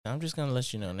I'm just gonna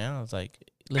let you know now. It's like,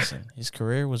 listen, his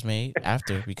career was made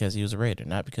after because he was a Raider,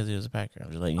 not because he was a Packer.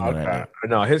 I'm just letting you know that.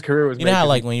 Now. No, his career was. You know how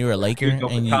like when you were a Laker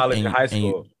and college and high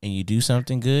school, and you do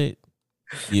something good,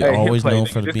 you're always known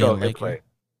for being a Laker.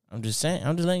 I'm just saying.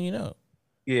 I'm just letting you know.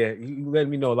 Yeah, you letting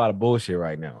me know a lot of bullshit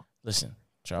right now. Listen,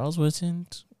 Charles Woodson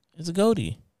is a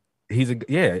goatee. He's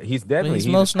definitely he's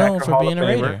most known for being a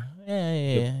Raider.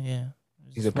 Yeah.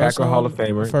 He's a Packer Hall of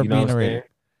Famer for being a Raider.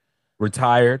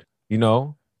 Retired,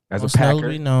 as a Packer.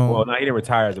 Well, no, he didn't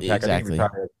retire as a Packer.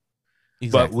 Exactly.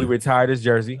 But we retired his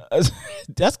jersey.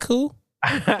 That's cool.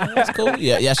 That's cool.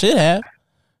 Yeah, I should have.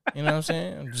 You know what I'm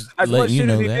saying? I'm just as much shit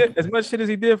as he did. As much shit as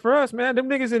he did for us, man. Them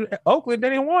niggas in Oakland, they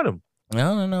didn't want him.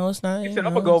 No, it's not. He said,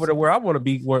 "I'm gonna go over to where I want to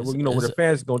be, where the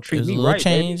fans gonna treat me right."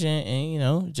 Change,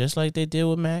 and just like they did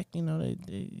with Mac, they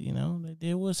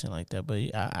did Wilson like that. But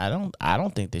I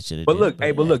don't think they should have. But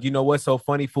look, you know what's so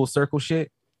funny? Full circle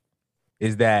shit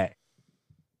is that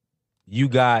you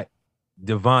got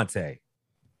Devontae.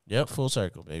 Yep, full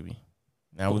circle, baby.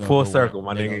 Now we're full circle,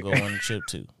 my nigga. Gonna go on the chip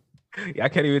too. I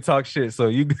can't even talk shit. So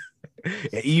you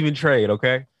an even trade,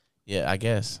 okay? Yeah, I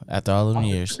guess after all them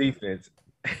years. Defense.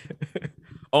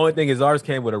 Only thing is ours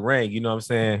came with a ring. You know what I'm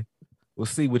saying? We'll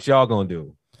see what y'all gonna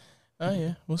do. Oh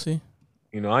yeah, we'll see.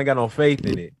 I ain't got no faith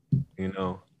in it.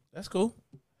 That's cool.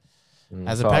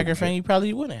 As a Packer fan, you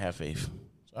probably wouldn't have faith.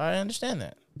 So I understand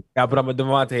that. Yeah, but I'm a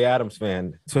Devontae Adams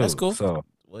fan too. That's cool. So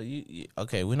well, you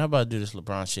okay? We're not about to do this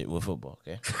LeBron shit with football,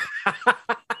 okay?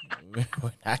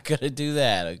 We're not gonna do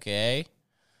that, okay?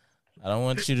 I don't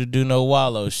want you to do no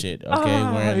wallow shit, okay?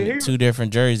 Wearing two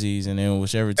different jerseys and then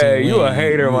whichever team wins, you a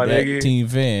hater, my nigga. Team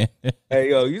fan. Hey,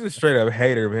 yo, you a straight up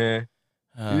hater, man.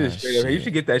 You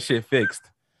should get that shit fixed.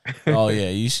 Oh yeah,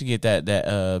 you should get that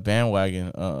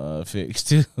bandwagon fixed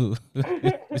too.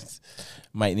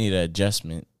 Might need an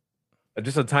adjustment.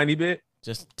 Just a tiny bit?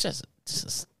 Just a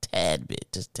tad bit.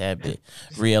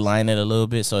 Realign it a little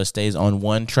bit so it stays on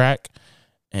one track,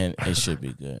 and it should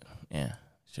be good. Yeah.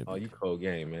 You cold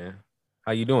game, man.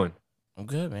 How you doing? I'm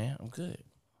good, man. I'm good.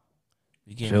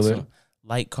 We getting some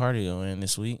light cardio in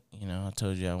this week. I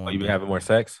told you I want. You been having more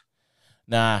sex?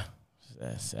 Nah,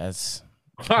 that's.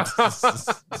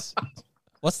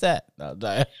 What's that?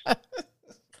 No,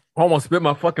 almost spit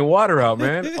my fucking water out,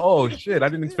 man. Oh shit! I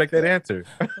didn't expect that answer.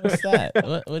 What's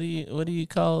that? What do you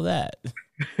call that?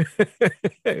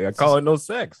 I call it no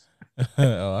sex.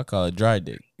 Oh, I call it dry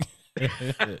dick.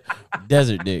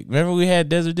 Desert dick. Remember we had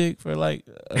desert dick for like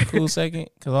a cool second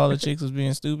because all the chicks was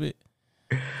being stupid.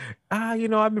 I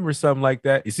remember something like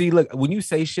that. You see, look, when you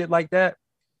say shit like that,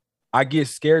 I get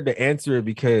scared to answer it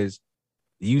because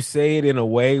you say it in a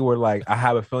way where like I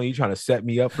have a feeling you're trying to set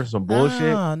me up for some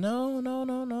bullshit. No,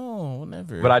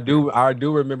 never. But I do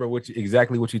remember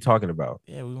exactly what you're talking about.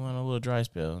 Yeah, we went on a little dry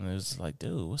spell and it was like,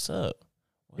 dude, what's up?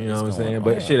 You know what I'm saying?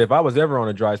 But shit, if I was ever on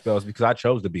a dry spell, it's because I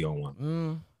chose to be on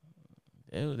one.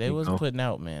 They wasn't putting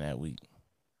out, man, that week.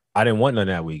 I didn't want none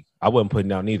that week. I wasn't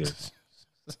putting out neither.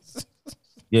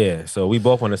 Yeah, so we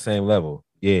both on the same level.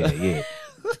 Yeah.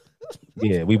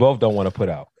 Yeah, we both don't want to put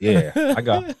out. Yeah, I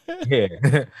got. Yeah.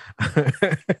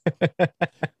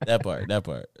 that part.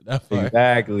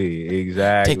 Exactly.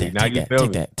 Take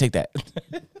that.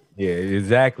 Yeah,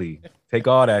 exactly. Take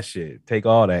all that shit. Take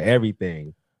all that,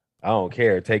 everything. I don't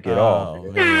care. Take it all.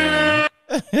 Man.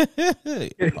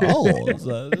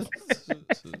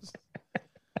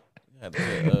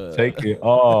 Take it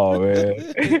all,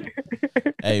 man.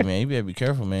 Hey, man, you better be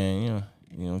careful, man.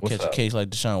 Catch a case like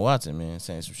Deshaun Watson, man,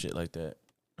 saying some shit like that.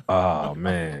 Oh,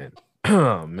 man.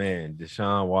 Man,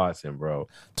 Deshaun Watson, bro.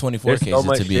 24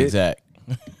 cases to be exact.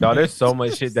 No, there's so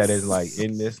much shit that is like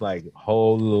in this like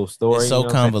whole little story. It's so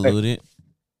convoluted.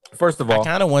 First of all, I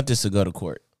kind of want this to go to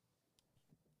court.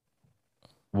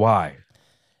 Why?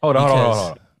 Hold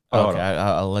on. Okay,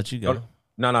 I'll let you go.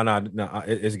 No.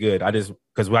 It's good.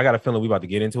 Because I got a feeling we about to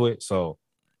get into it. So,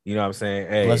 you know what I'm saying?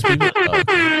 Hey.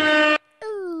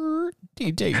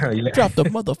 DJ, drop the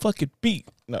motherfucking beat.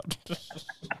 No.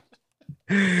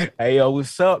 Hey, yo,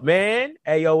 what's up, man?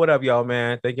 Hey, yo, what up, y'all,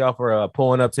 man? Thank y'all for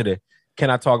pulling up to the Can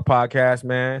I Talk podcast,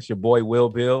 man. It's your boy, Will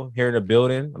Bill, here in the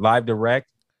building, live direct.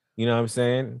 You know what I'm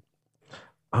saying?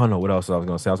 I don't know what else I was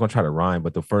going to say. I was going to try to rhyme,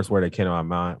 but the first word that came to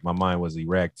my mind was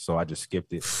erect, so I just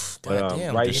skipped it. God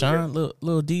damn, right Deshaun,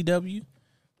 little DW.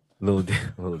 Little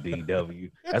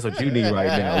DW. That's what you need right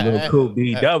now. Little Coop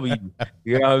DW.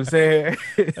 You know what I'm saying?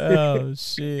 Oh,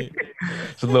 shit.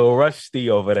 It's a little rusty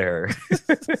over there.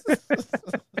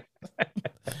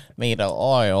 Need an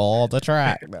oil the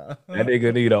track. That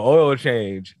nigga need an oil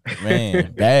change.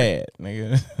 Man, bad.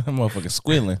 Nigga. That motherfucker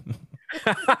squealing.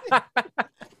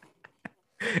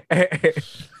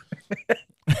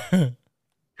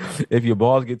 If your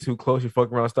balls get too close, you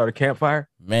fuck around and start a campfire.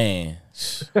 Man.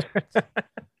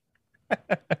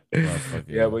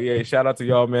 Yeah, but yeah, shout out to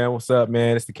y'all, man. What's up,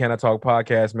 man? It's the Can I Talk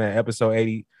podcast, man.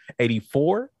 Episode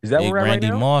 84. Is that Big where we're at Randy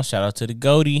right now? Moss, shout out to the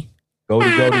Goaty. Go.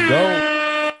 You know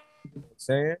what I'm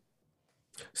saying?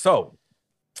 So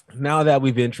now that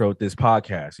we've introed this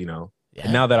podcast, and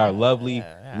now that our lovely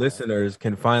listeners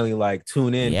can finally like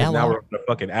tune in, because now we're on a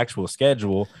fucking actual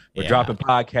schedule. We're dropping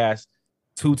podcasts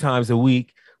 2 times a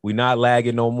week. We not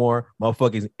lagging no more.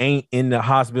 Motherfuckers ain't in the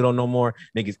hospital no more.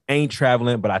 Niggas ain't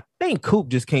traveling. But I think Coop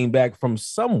just came back from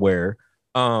somewhere.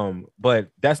 But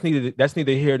that's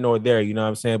neither here nor there. You know what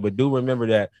I'm saying? But do remember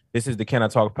that this is the Can I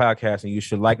Talk podcast, and you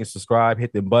should like and subscribe,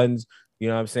 hit the buttons. You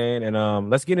know what I'm saying?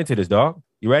 And let's get into this, dog.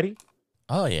 You ready?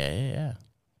 Oh yeah.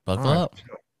 Buckle up.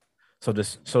 So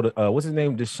what's his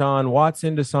name? Deshaun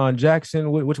Watson, Deshaun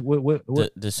Jackson. What?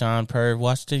 Deshaun Perv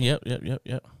Washington. Yep.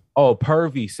 Oh,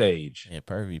 Pervy Sage. Yeah,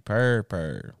 Pervy Per.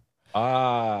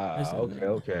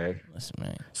 Okay. Listen,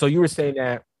 man. So you were saying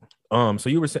that.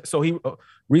 He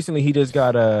recently he just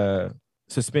got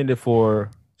suspended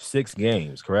for 6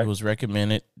 games, correct? It was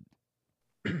recommended.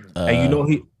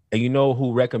 And you know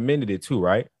who recommended it too,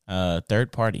 right?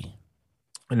 Third party.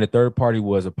 And the third party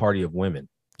was a party of women.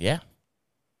 Yeah.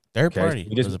 Third party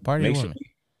was a party of women.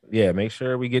 Make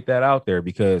sure we get that out there,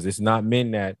 because it's not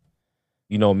men that,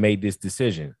 made this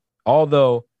decision.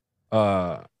 Although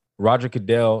Roger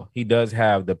Goodell, he does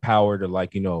have the power to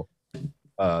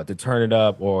to turn it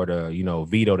up or to,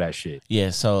 veto that shit. Yeah,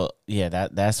 so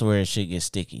that's where it shit gets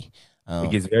sticky.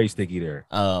 It gets very sticky there.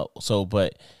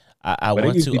 But I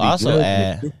want to also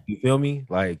add, you feel me?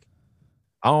 Like,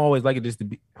 I don't always like it just to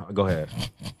be. Go ahead.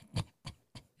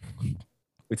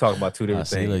 We talk about 2 different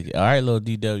things. Look, all right, little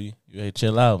DW, you better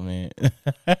chill out, man.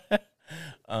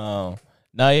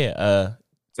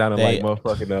 Sounded like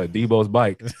motherfucking Debo's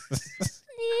bike.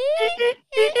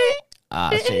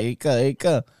 Shit, he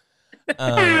come.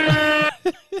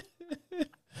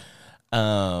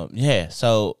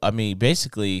 So I mean,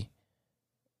 basically,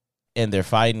 in their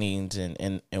findings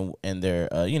and their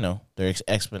their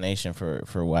explanation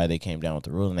for why they came down with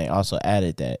the rule, and they also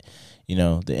added that the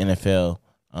NFL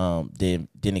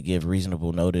didn't give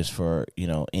reasonable notice for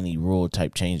any rule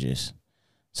type changes,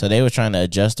 so they were trying to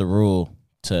adjust the rule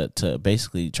to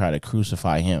basically try to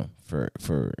crucify him for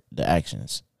the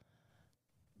actions.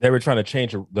 They were trying to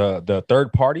change the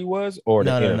third party was, or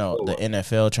no. The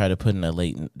NFL tried to put in a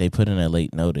late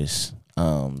notice,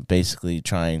 basically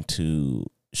trying to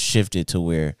shift it to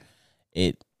where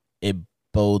it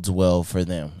bodes well for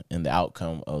them in the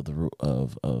outcome of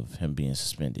of him being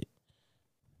suspended.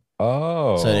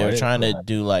 Oh, so they were trying to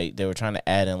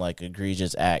add in like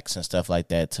egregious acts and stuff like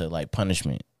that to like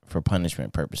punishment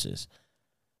purposes.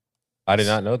 I did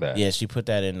not know that. Yeah, she put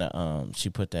that in the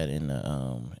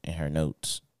in her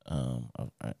notes of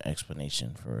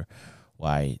explanation for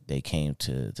why they came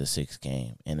to the 6th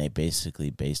game, and they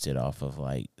basically based it off of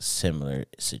like similar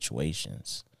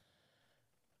situations.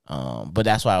 But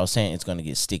that's why I was saying it's going to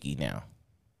get sticky now.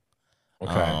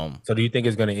 Okay. So do you think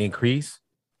it's going to increase?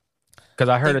 Because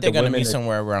I heard they're going to be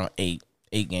somewhere around 8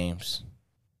 games.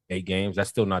 8 games. That's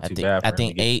still not too bad. I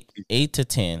think 8 to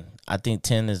 10. I think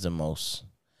 10 is the most.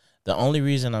 The only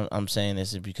reason I'm saying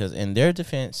this is because in their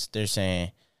defense, they're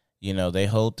saying, they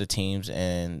hold the teams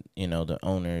and, the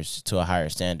owners to a higher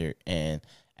standard. And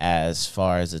as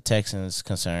far as the Texans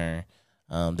concerned,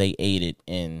 they aided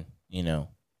in, in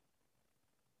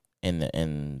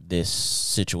this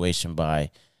situation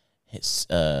by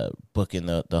booking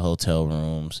the hotel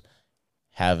rooms,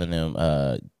 having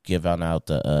them give out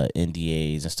the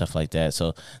NDAs and stuff like that.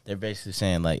 So they're basically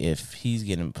saying, like, if he's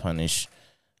getting punished,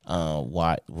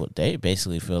 they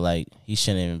basically feel like he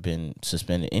shouldn't have been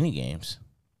suspended any games.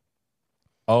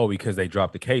 Oh, because they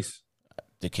dropped the case.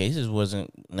 The cases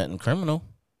wasn't nothing criminal.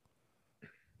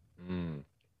 And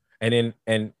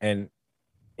then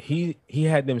he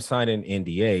had them signing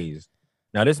NDAs.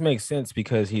 Now this makes sense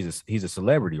because he's a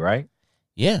celebrity, right?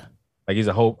 Yeah. Like he's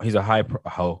a high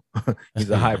profile.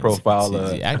 He's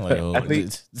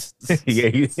athlete. Yeah,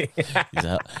 he's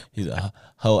a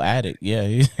whole addict. Yeah,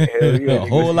 a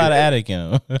whole lot of addict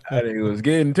in him. He was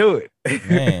getting to it,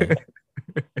 man.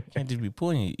 You can't just be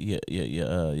pulling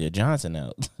your Johnson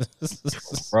out,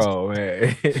 bro.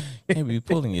 Man, you can't be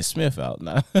pulling your Smith out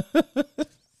now.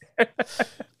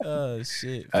 Oh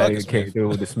shit! I can't do it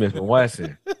with the Smith and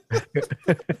Wesson.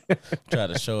 Try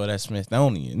to show her that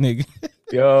Smithsonian, nigga.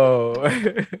 Yo,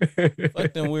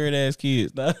 fuck them weird ass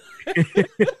kids. Nah.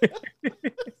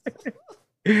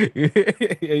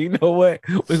 Yeah, you know what?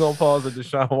 We're gonna pause the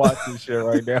Deshaun Watson shit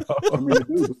right now. I mean,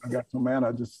 dude, I got some man.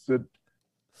 I just said,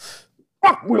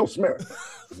 Fuck Will Smith.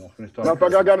 Matter of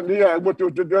fact, I got it. Yeah,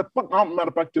 matter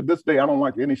of fact, to this day, I don't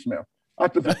like any Smith. I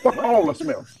just say, fuck all the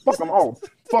Smiths. Fuck them all.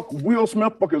 Fuck Will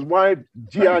Smith. Fuck his wife,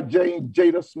 G.I. Jane,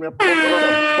 Jada Smith.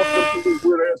 Fuck them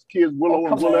weird ass kids, Willow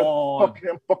and Willette. Fuck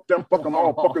him. Fuck them. Fuck them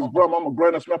all. Fuck his grandmama,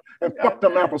 Granny Smith. And fuck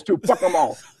them apples too. Fuck them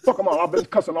all. Fuck them all. I've been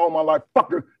cussing all my life.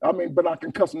 Fuck her. I mean, but I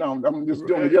can cuss now. I'm just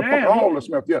doing it. Yeah, fuck all the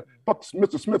Smith. Yeah. Fuck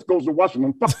Mr. Smith Goes to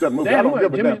Washington. Fuck that movie. I don't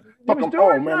give a damn. Fuck them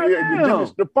all, man. Yeah,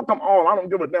 fuck them all. I don't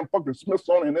give a damn. Fuck the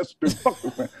Smithsonian Institute. Fuck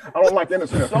this man. I don't like any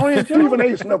Smith. Stephen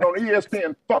A. Smith on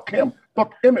ESPN. Fuck him.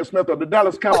 Fuck Emmitt Smith of the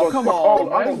Dallas Cowboys. Fuck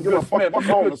all. I don't give a fuck. Fuck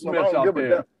all the Smiths. I don't give a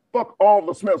damn. Fuck all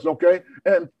the Smiths, okay?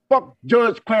 And fuck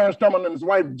Judge Clarence Thurman and his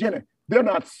wife Jenny. They're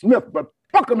not Smith, but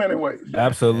fuck them anyway.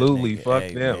 Absolutely, fuck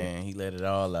them. Man, he let it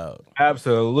all out.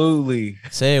 Absolutely.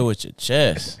 Say it with your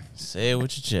chest. Say it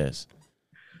with your chest.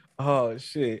 Oh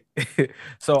shit.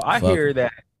 So I hear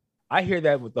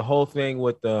that with the whole thing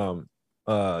with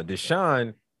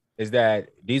Deshaun is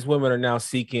that these women are now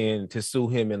seeking to sue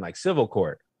him in like civil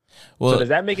court. Well, so does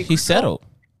that make it? He settled.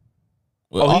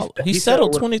 Well, he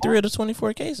settled 23 with, of the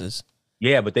 24 cases.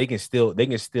 Yeah, but they can still go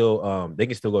to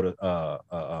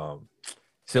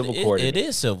civil court. It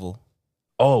is civil.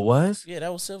 Oh, it was? Yeah,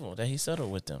 that was civil that he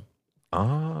settled with them.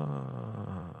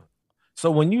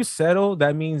 So when you settle,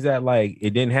 that means that like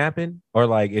it didn't happen, or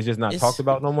like it's just not talked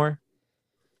about no more.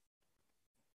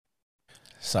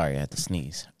 Sorry, I had to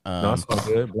sneeze. No, it's all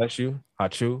good. Bless you.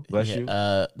 Hachu. Bless you.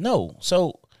 No.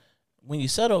 So when you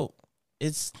settle,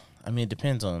 it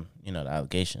depends on, the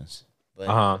allegations.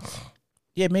 But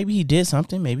yeah, maybe he did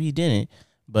something, maybe he didn't.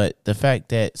 But the fact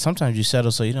that sometimes you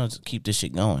settle so you don't keep this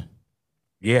shit going.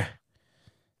 Yeah.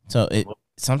 So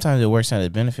sometimes it works out as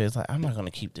benefit. It's like, I'm not gonna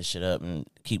keep this shit up and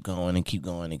keep going and keep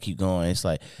going and keep going. It's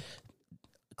like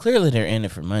clearly they're in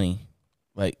it for money.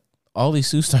 Like all these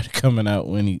suits started coming out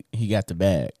when he got the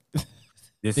bag.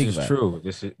 This is true.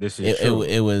 This is true.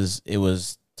 It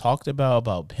was talked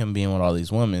about him being with all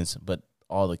these women, but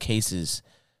all the cases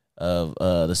of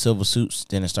the silver suits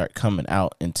didn't start coming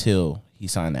out until he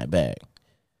signed that bag.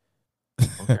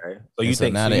 Okay. So you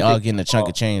think now they all getting a chunk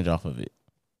of change off of it.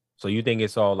 So you think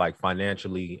it's all like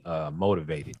financially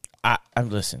motivated? I'm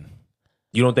listen.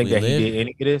 You don't think that he did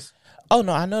any of this? Oh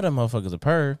no, I know that motherfucker's a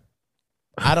perv.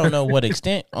 I don't know what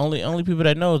extent. Only people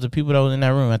that know is the people that was in that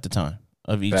room at the time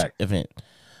of each event.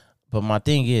 But my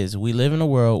thing is, we live in a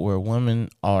world where women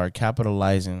are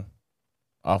capitalizing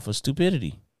off of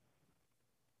stupidity.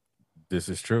 This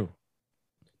is true.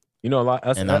 A lot.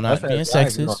 I'm not being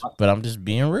sexist, but I'm just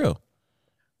being real.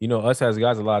 Us as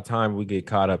guys, a lot of time we get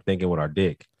caught up thinking with our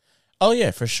dick. Oh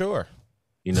yeah, for sure.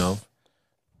 I've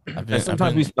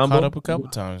been we stumble. Caught up a couple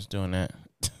times doing that.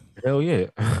 Hell yeah,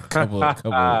 couple times.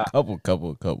 Okay,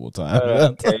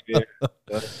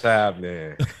 what's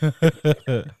happening?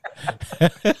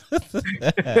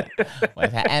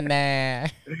 What's happening?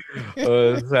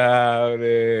 What's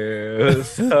happening?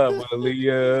 What's up,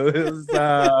 Aaliyah? What's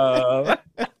up?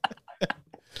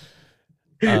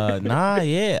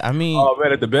 Yeah. I mean, oh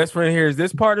man, the best friend here is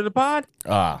this part of the pod.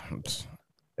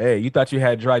 Hey, you thought you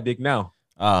had dry dick now?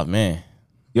 Oh man,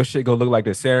 your shit gonna look like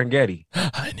the Serengeti.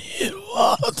 I need water.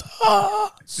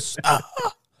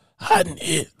 I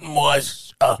need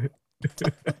moisture.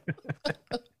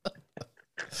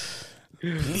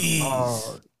 Please.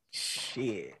 Oh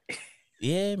shit.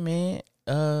 Yeah, man.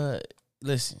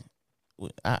 Listen,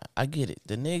 I get it.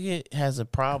 The nigga has a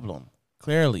problem.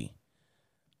 Clearly,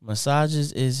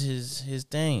 massages is his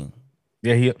thing.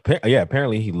 Yeah,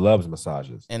 apparently he loves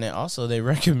massages. And then also they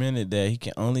recommended that he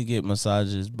can only get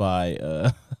massages by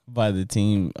the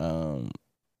team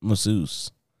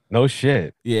masseuse. No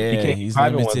shit. Yeah, he's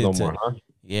limited no more, huh?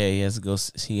 Yeah, he has to go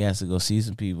see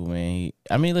some people, man.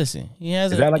 Listen, he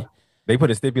has. Is that like they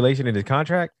put a stipulation in his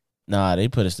contract? Nah, they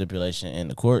put a stipulation in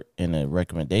the court in a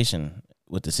recommendation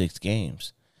with the 6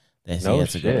 games that he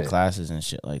has to go to classes and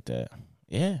shit like that.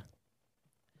 Yeah.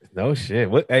 No shit.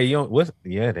 What? Hey,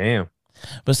 yeah, damn.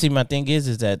 But see, my thing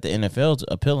is that the NFL's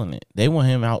appealing it. They want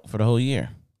him out for the whole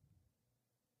year.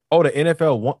 Oh, the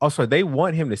NFL so they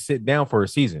want him to sit down for a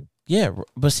season. Yeah,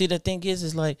 but see, the thing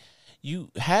is like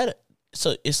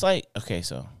so it's like, okay,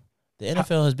 so the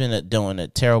NFL has been doing a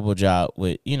terrible job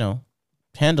with,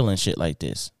 handling shit like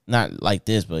this. Not like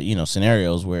this, but,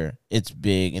 scenarios where it's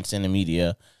big, it's in the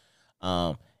media.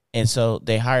 And so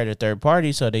they hired a third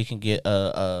party so they can get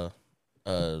what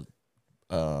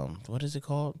is it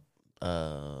called?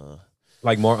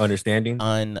 Like more understanding?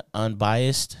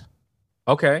 Unbiased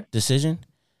decision.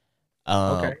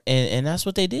 And that's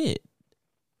what they did.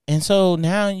 And so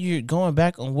now you're going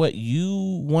back on what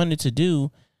you wanted to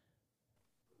do,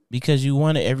 because you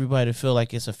wanted everybody to feel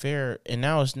like it's a fair, and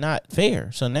now it's not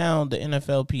fair. So now the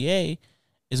NFLPA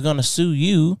is going to sue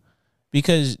you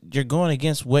because you're going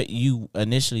against what you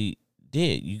initially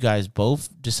did. You guys both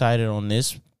decided on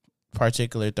this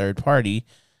particular third party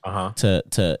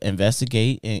to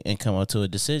investigate and come up to a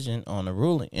decision on a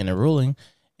ruling.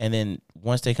 And then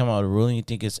once they come out with a ruling, you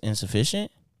think it's insufficient?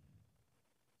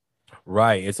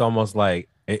 Right. It's almost like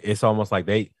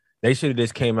they should have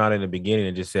just came out in the beginning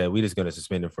and just said we're just going to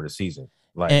suspend him for the season.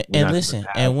 Like, and listen,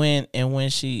 when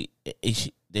she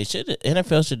they should,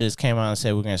 NFL should just came out and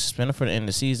said we're going to suspend him for the end of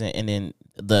the season, and then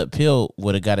the appeal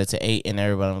would have got it to 8, and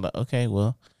everybody was like, okay,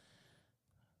 well,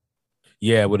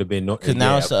 yeah, it would have been because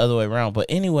now it's the other way around. But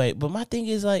anyway, my thing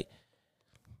is like,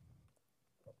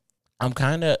 I'm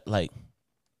kind of like,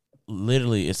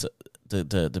 literally, it's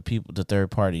the people, the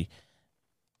third party.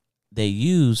 They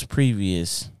use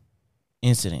previous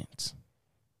incidents,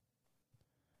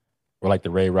 or like the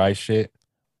Ray Rice shit.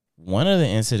 One of the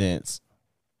incidents,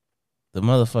 the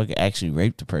motherfucker actually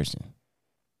raped the person,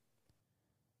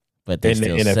 but they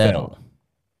still settled.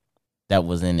 That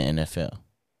was in the NFL.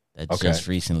 That just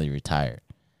recently retired.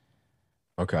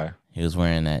 Okay. He was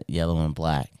wearing that yellow and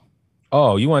black.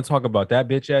 Oh, you want to talk about that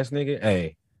bitch ass nigga?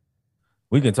 Hey,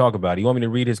 we can talk about it. You want me to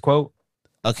read his quote?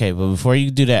 Okay, but before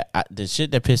you do that, the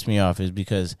shit that pissed me off is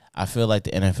because I feel like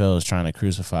the NFL is trying to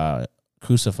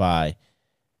crucify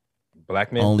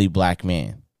black men, only black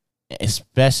men,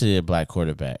 especially a black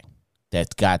quarterback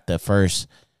that got the first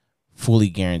fully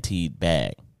guaranteed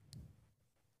bag.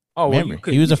 Oh, remember,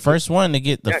 he was the first one to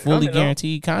get the fully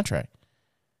guaranteed contract.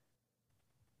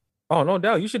 Oh, no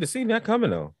doubt. You should have seen that coming,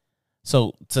 though.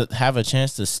 So to have a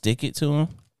chance to stick it to him,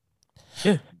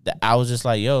 yeah, I was just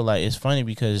like, yo, like, it's funny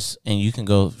because, and you can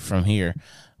go from here,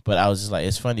 but I was just like,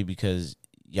 it's funny because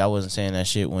y'all wasn't saying that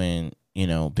shit when, you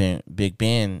know, Big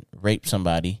Ben raped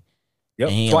somebody. Yep,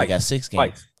 and he only got 6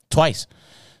 games. Twice.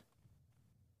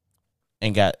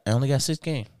 And only got 6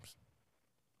 games.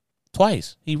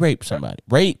 Twice. He raped somebody.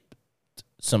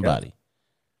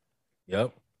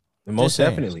 Yep. Most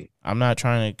definitely. I'm not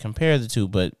trying to compare the two,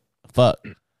 but fuck.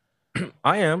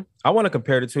 I am. I want to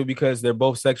compare the two because they're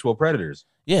both sexual predators.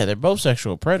 Yeah, they're both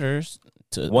sexual predators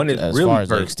one is as really far as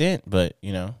the extent, but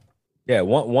you know. Yeah,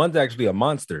 one's actually a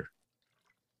monster.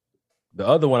 The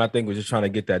other one I think was just trying to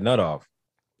get that nut off.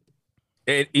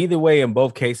 Either way, in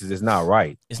both cases, it's not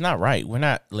right. It's not right. We're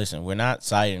not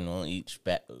siding on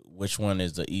which one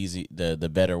is the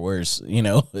better, worse. You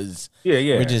know,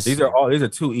 yeah. These are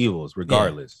two evils,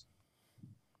 regardless.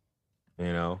 Yeah.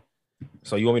 You know,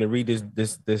 so you want me to read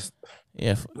this?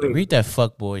 Yeah, read that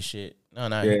fuck boy shit.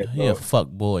 No, he a fuck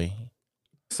boy.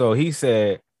 So he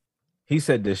said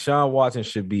Deshaun Watson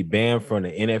should be banned from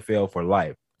the NFL for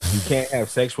life. You can't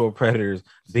have sexual predators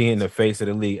being the face of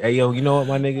the league. Hey, yo, you know what,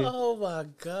 my nigga? Oh, my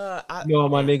God. You know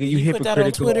what, my nigga? You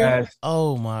hypocritical ass.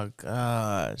 Oh, my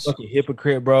gosh. Fucking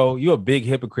hypocrite, bro. You a big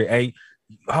hypocrite. Hey,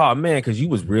 oh, man, because you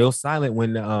was real silent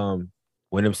when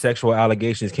them sexual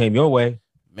allegations came your way.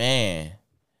 Man.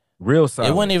 Real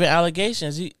silent. It wasn't even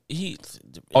allegations. He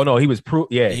Oh, no, he was proof.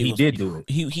 Yeah, he did do it.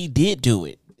 He did do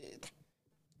it.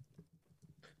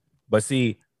 But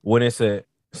when it's a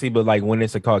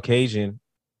Caucasian,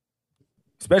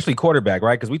 especially quarterback,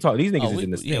 right? Because we talk these niggas is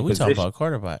in the same we talking about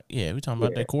quarterback. Yeah, we talking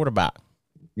about that quarterback.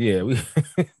 Yeah,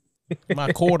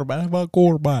 my quarterback.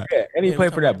 Yeah, and he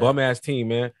played for that bum ass team,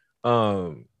 man.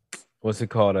 What's it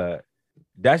called?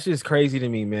 That's just crazy to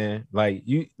me, man.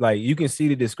 You can see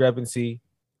the discrepancy.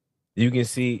 You can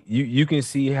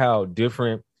see how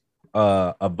different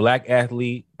a black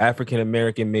athlete, African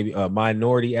American, maybe a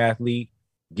minority athlete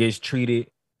gets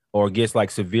treated or gets like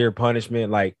severe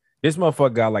punishment. Like, this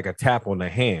motherfucker got like a tap on the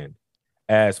hand.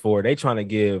 As for they trying to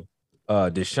give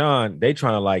Deshaun, they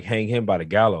trying to like hang him by the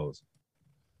gallows.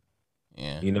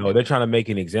 Yeah. You know, they're trying to make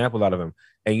an example out of him.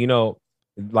 And you know,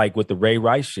 like with the Ray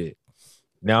Rice shit,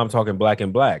 now I'm talking black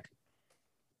and black.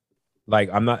 Like,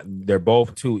 they're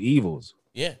both two evils.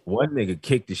 Yeah. One nigga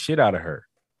kicked the shit out of her.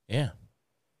 Yeah.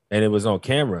 And it was on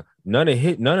camera. None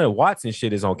of Watson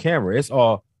shit is on camera. It's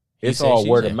all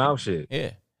word of mouth shit.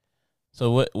 Yeah.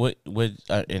 So what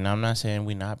and I'm not saying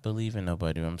we not believing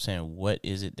nobody. I'm saying, what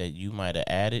is it that you might have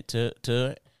added to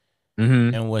it,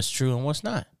 and what's true and what's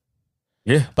not?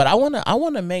 Yeah. But I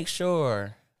wanna make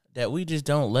sure that we just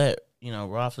don't let, you know,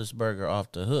 Roethlisberger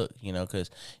off the hook, you know, because,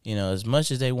 you know, as much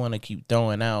as they want to keep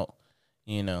throwing out,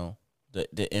 you know,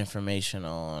 the information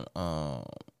on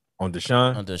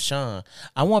Deshaun,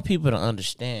 I want people to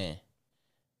understand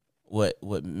what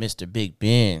Mr. Big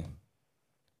Ben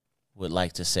would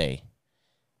like to say.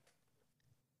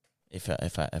 If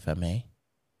I may.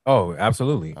 Oh,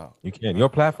 absolutely. You can. Your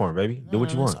platform, baby. Do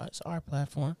what you want. It's our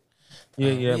platform.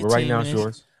 Yeah. We But at right 10 now it's minutes.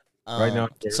 yours. Right now.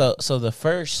 It's yours. So the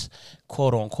first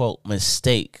quote unquote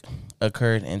mistake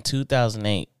occurred in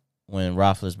 2008 when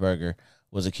Roethlisberger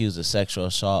was accused of sexual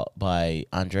assault by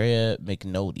Andrea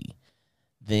McNody,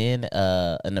 then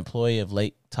an employee of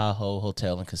Lake Tahoe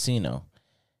Hotel and Casino.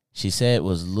 She said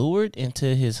was lured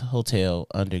into his hotel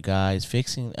under guise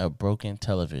fixing a broken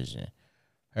television.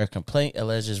 Her complaint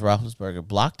alleges Roethlisberger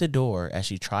blocked the door as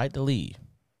she tried to leave.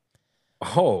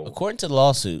 Oh, According to the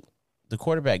lawsuit, the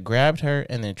quarterback grabbed her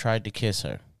and then tried to kiss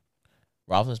her.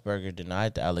 Roethlisberger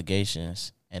denied the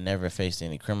allegations and never faced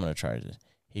any criminal charges.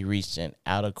 He reached an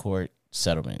out-of-court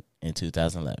settlement in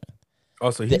 2011.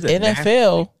 oh, so The he's a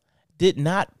NFL did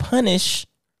not punish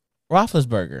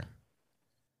Roethlisberger.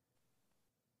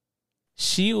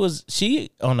 She,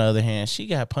 on the other hand, she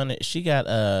got punished. She got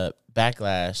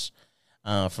backlash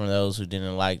from those who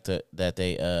didn't like that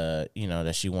they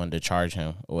that she wanted to charge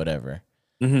him or whatever.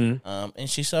 Mm-hmm. And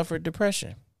she suffered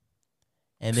depression.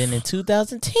 And then in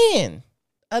 2010,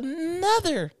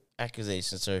 another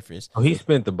accusation surfaced. Oh, he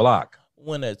spent the block.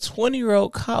 When a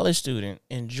 20-year-old college student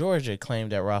in Georgia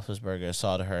claimed that Roethlisberger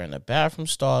assaulted her in a bathroom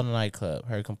stall in a nightclub.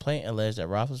 Her complaint alleged that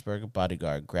Roethlisberger's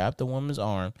bodyguard grabbed the woman's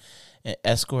arm and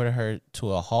escorted her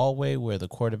to a hallway where the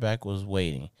quarterback was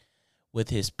waiting with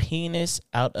his penis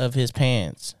out of his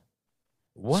pants.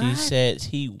 What? She said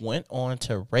he went on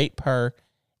to rape her,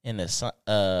 and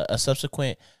a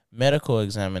subsequent medical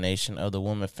examination of the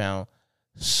woman found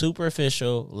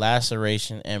superficial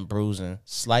laceration and bruising,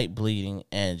 slight bleeding,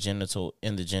 and in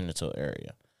the genital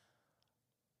area.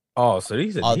 Oh, so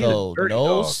Although dirty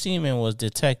no dog. semen was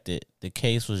detected, the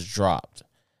case was dropped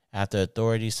after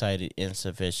authorities cited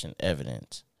insufficient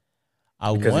evidence.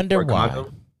 Because he wore a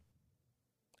condom?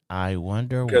 I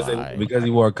wonder Because why. because he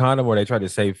wore a condom, or they tried to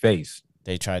save face.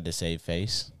 They tried to save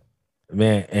face.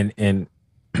 Man, and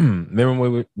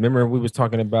remember we was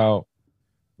talking about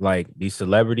like these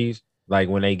celebrities, like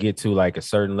when they get to like a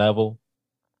certain level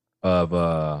of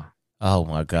Oh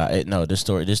my God! No, this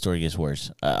story gets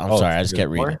worse. I'm Oh, sorry, I just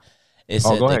kept more? reading. It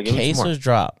said go the ahead, give me some case more. was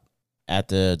dropped at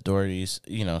the authorities.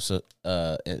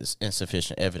 It's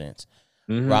insufficient evidence.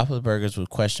 mhm. Roethlisberger was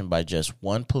questioned by just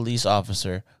one police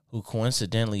officer who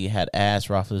coincidentally had asked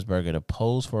Roethlisberger to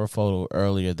pose for a photo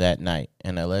earlier that night,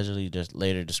 and allegedly just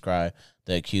later described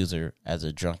the accuser as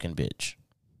a drunken bitch.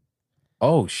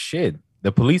 Oh shit.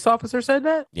 The police officer said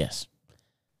that? Yes.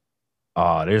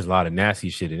 Oh, there's a lot of nasty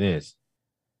shit in this.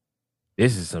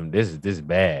 This is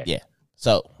bad. Yeah.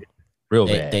 So Real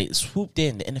bad. they swooped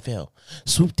in. The NFL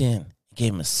swooped in,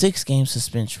 gave him a 6-game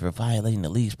suspension for violating the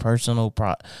league's personal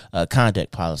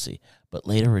conduct policy, but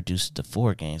later reduced it to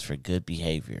 4 games for good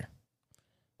behavior.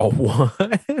 Oh,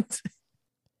 what?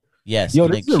 Yes, Yo,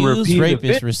 an this is a accused repeated rapist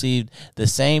offense. received the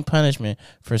same punishment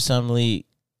from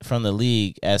the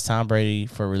league as Tom Brady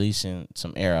for releasing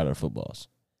some air out of footballs.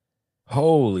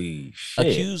 Holy shit.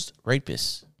 Accused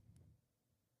rapist.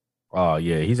 Oh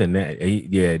yeah, he's a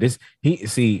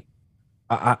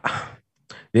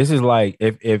this is like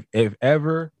if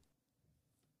ever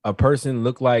a person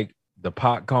looked like the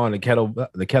pot calling the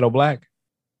kettle black,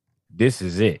 this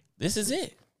is it. This is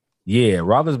it. Yeah,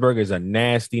 Roethlisberger is a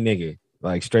nasty nigga,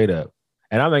 like straight up.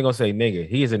 And I'm not gonna say nigga.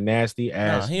 He is a nasty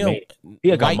ass He man.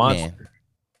 He like a white monster.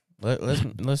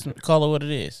 man. Let's call it what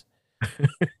it is.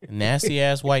 Nasty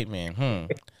ass white man.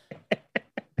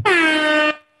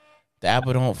 The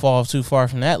apple don't fall too far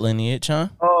from that lineage, huh?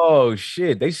 Oh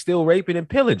shit, they still raping and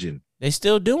pillaging. They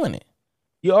still doing it.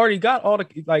 You already got all the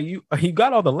you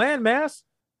got all the land mass.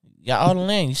 Got all the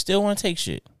land. You still want to take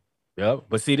shit. Yep.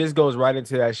 But see, this goes right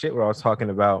into that shit where I was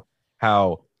talking about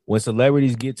how when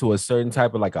celebrities get to a certain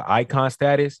type of like an icon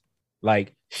status,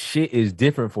 like shit is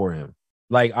different for him.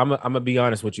 Like I'm gonna be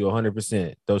honest with you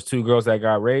 100%. Those 2 girls that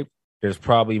got raped, there's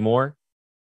probably more.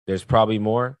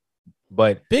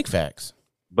 But Big facts.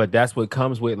 that's what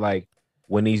comes with like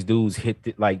when these dudes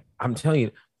hit like I'm telling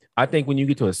you, I think when you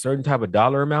get to a certain type of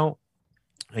dollar amount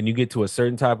and you get to a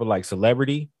certain type of like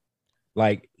celebrity,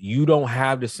 like you don't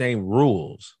have the same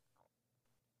rules.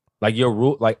 Like your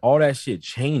rule, like all that shit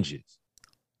changes.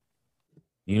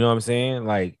 You know what I'm saying?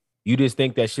 Like you just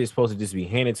think that shit's supposed to just be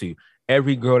handed to you.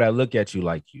 Every girl that look at you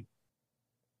like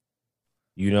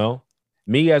you know,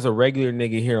 me as a regular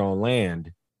nigga here on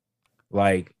land,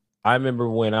 like I remember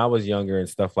when I was younger and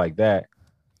stuff like that.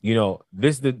 You know,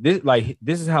 this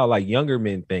is how like younger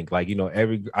men think. Like, you know,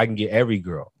 I can get every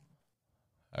girl.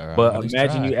 Right, but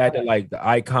imagine you add like the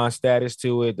icon status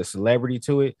to it, the celebrity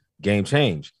to it, game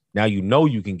change. Now you know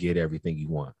you can get everything you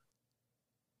want.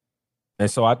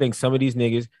 And so I think some of these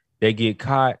niggas, they get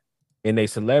caught in a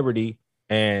celebrity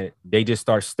and they just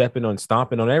start stomping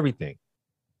on everything.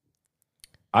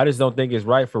 I just don't think it's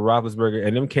right for Roethlisberger,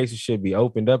 and them cases should be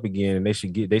opened up again, and they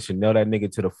should nail that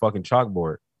nigga to the fucking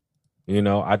chalkboard. You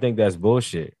know, I think that's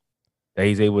bullshit that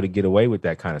he's able to get away with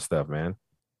that kind of stuff, man.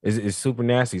 It's super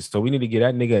nasty. So we need to get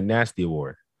that nigga a nasty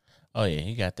award. Oh yeah,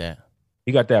 he got that.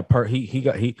 He got that he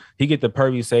get the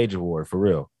Pervy Sage award for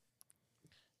real.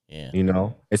 Yeah. You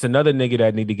know, it's another nigga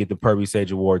that need to get the Pervy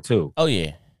Sage award too. Oh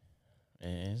yeah.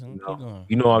 You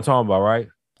know what I'm talking about, right?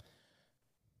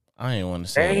 I ain't want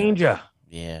to say danger.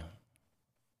 Yeah.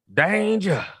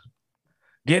 Danger.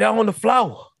 Get on the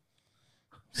floor.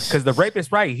 Cause the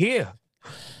rapist right here.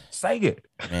 Say it.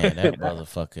 Man, that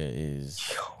motherfucker is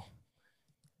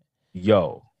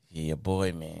Yo. Yeah, your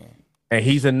boy, man. And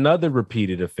he's another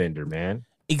repeated offender, man.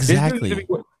 Exactly.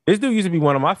 This dude used to be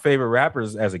one of my favorite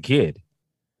rappers as a kid.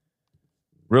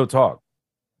 Real talk.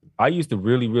 I used to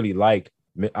like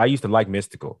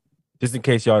Mystikal. Just in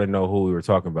case y'all didn't know who we were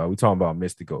talking about. We talking about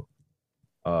Mystikal.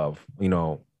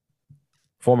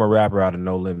 Former rapper out of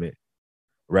No Limit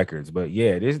Records. But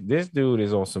yeah, this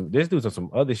dude's on some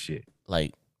other shit.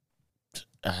 Like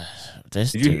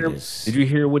Did you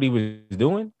hear what he was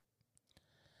doing?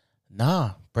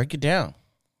 Nah, break it down.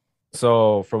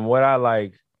 So from what I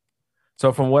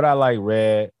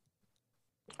read,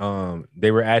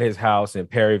 they were at his house in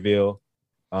Perryville,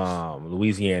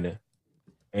 Louisiana,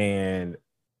 and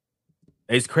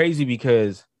it's crazy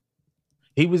because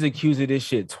he was accused of this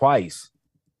shit twice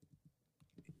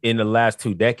in the last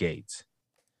 2 decades.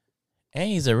 And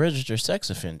he's a registered sex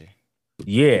offender.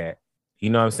 Yeah, you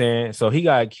know what I'm saying? So he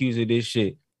got accused of this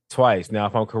shit twice. Now,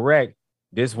 if I'm correct,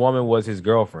 this woman was his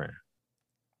girlfriend.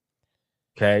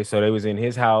 Okay, so they was in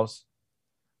his house.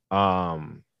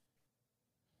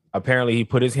 Apparently he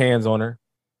put his hands on her,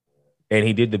 and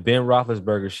he did the Ben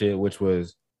Roethlisberger shit, which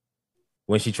was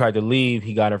when she tried to leave,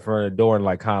 he got in front of the door and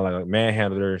like kind of like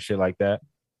manhandled her and shit like that.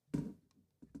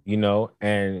 You know,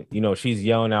 and you know she's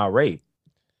yelling out rape,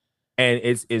 and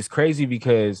it's crazy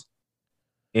because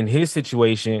in his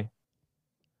situation,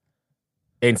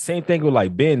 and same thing with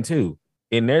like Ben too.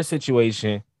 In their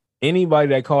situation, anybody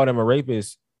that called him a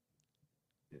rapist,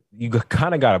 you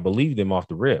kind of gotta believe them off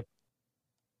the rip.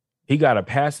 He got to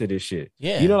pass it this shit.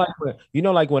 Yeah.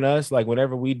 Like when us, like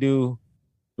whenever we do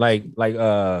like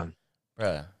Bruh.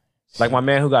 Like my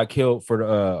man who got killed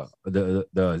for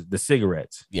the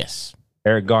cigarettes. Yes.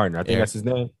 Eric Gardner. I think that's his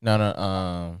name.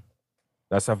 No.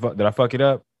 Did I fuck it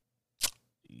up?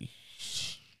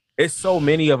 It's so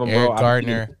many of them, Eric bro.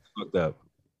 Gardner fucked up.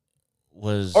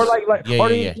 Was or like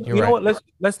yeah. You know what?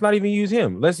 Let's not even use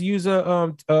him. Let's use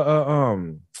the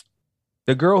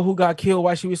girl who got killed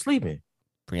while she was sleeping.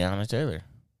 Breonna Taylor.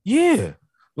 Yeah.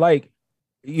 Like,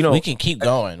 you know, we can keep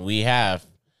going. We have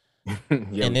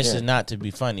and this is not to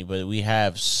be funny, but we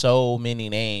have so many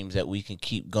names that we can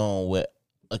keep going with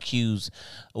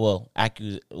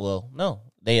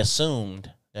they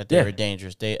assumed that they were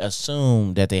dangerous. They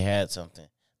assumed that they had something.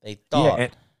 They thought. Yeah,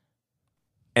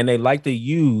 and they like to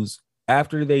use,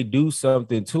 after they do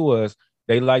something to us,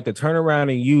 they like to turn around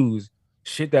and use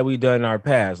shit that we done in our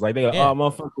past. Like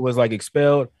motherfucker was like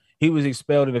expelled. He was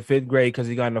expelled in the 5th grade because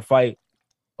he got in a fight,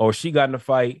 or she got in a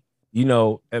fight, you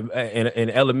know, in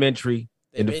elementary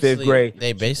in the 5th grade.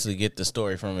 They basically get the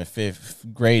story from a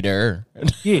 5th grader.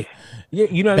 Yeah,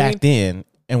 you know what back I mean? then,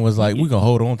 and was like, we're gonna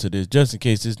hold on to this just in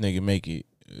case this nigga make it.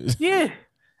 Yeah,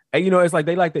 and you know, it's like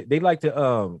they like to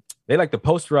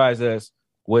posterize us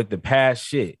with the past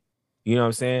shit. You know what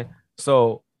I'm saying?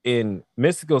 So in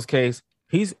Mystikal's case,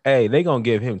 they gonna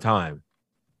give him time.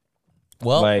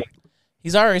 Well, like,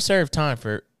 he's already served time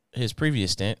for his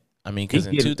previous stint. I mean, because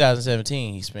in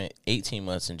 2017, he spent 18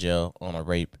 months in jail on a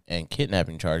rape and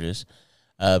kidnapping charges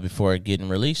before getting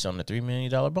released on the $3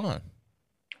 million bond.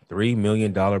 $3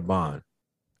 million bond.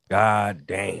 God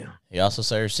damn. He also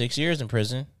served 6 years in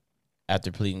prison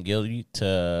after pleading guilty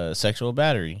to sexual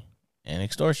battery and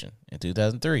extortion in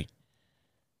 2003.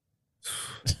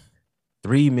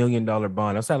 $3 million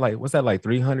bond. What's that like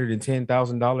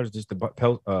 $310,000 just to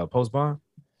post bond?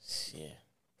 Yeah.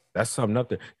 That's something up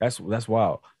there. That's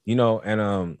wild. You know, and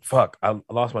I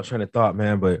lost my train of thought,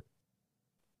 man, but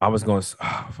I was going to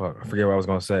I forget what I was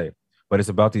going to say. But it's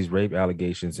about these rape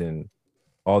allegations and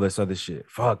all this other shit.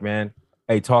 Fuck, man.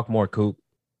 Hey, talk more, Coop.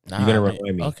 You're going to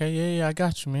remind me. Okay, yeah, I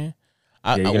got you, man.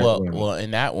 Well,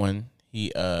 in that one,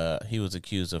 he was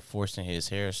accused of forcing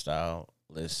his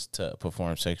hairstylist to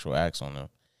perform sexual acts on him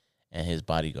and his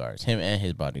bodyguards,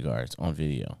 on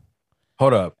video.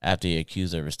 Hold up. After he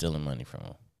accused her of stealing money from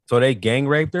him. So they gang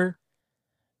raped her?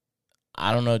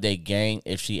 I don't know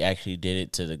if she actually did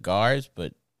it to the guards,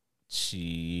 but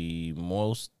she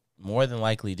more than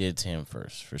likely did to him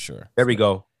first, for sure. There we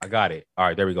go. I got it. All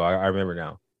right, there we go. I remember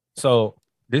now. So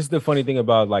This is the funny thing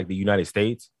about like the United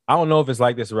States. I don't know if it's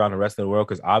like this around the rest of the world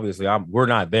because obviously we're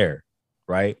not there,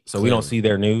 right? So Clearly. we don't see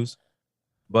their news.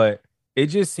 But it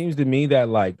just seems to me that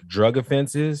like drug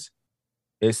offenses,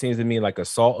 it seems to me like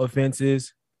assault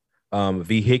offenses,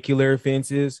 vehicular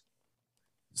offenses,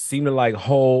 seem to like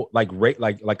hold like rate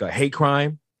like a hate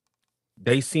crime.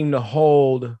 They seem to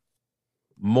hold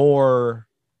more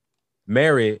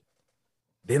merit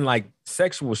than like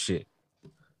sexual shit.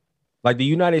 Like the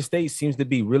United States seems to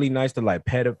be really nice to like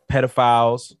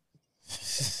pedophiles.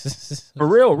 For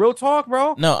real talk,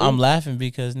 bro. No, I'm laughing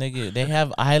because nigga, they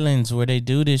have islands where they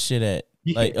do this shit at.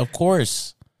 Yeah. Like, of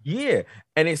course. Yeah,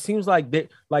 and it seems like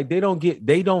they don't get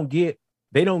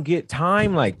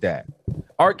time like that.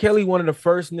 R. Kelly, one of the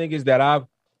first niggas that I've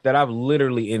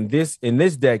literally in this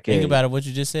decade. Think about it. What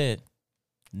you just said,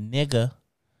 nigga.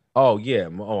 Oh yeah,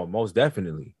 most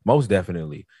definitely,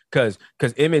 because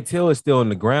Emmett Till is still in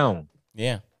the ground.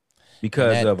 Yeah,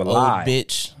 because of a lie.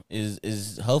 Bitch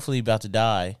is hopefully about to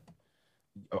die.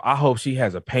 I hope she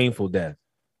has a painful death.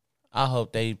 I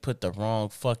hope they put the wrong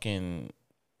fucking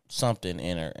something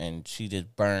in her and she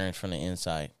just burns from the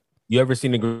inside. You ever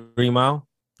seen the Green Mile?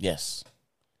 Yes.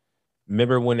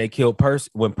 Remember when they killed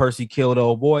when Percy killed the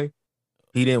old boy?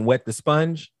 He didn't wet the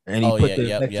sponge and he put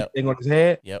the thing on his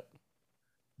head. Yep.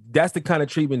 That's the kind of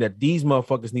treatment that these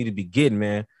motherfuckers need to be getting,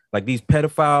 man. Like these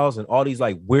pedophiles and all these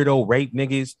like weirdo rape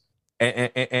niggas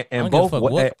and both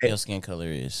what your skin color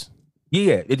is.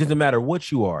 Yeah, it doesn't matter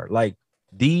what you are. Like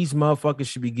these motherfuckers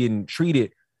should be getting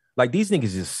treated like these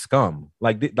niggas is scum.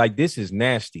 Like this is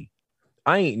nasty.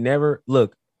 I ain't never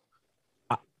look.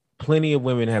 Plenty of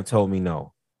women have told me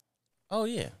no. Oh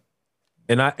yeah,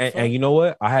 and you know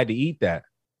what? I had to eat that.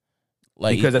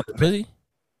 Like because of the pussy.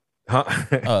 Huh?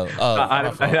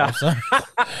 I'm sorry.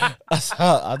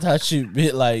 I thought you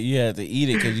meant like you had to eat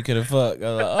it because you could have fucked. I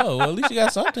was like, oh, well, at least you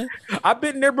got something. I've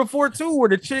been there before too, where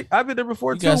the chick. I've been there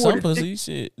before too. Got some pussy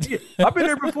shit. Yeah, I've been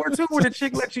there before too, where the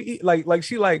chick lets you eat. Like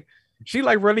she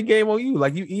running game on you.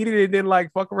 Like you eat it and then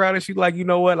like fuck around and she like, you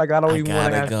know what? Like I don't even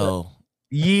want to go.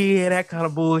 Yeah, that kind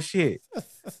of bullshit.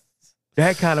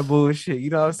 That kind of bullshit. You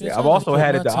know what I'm saying? I've also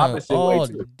had it the opposite way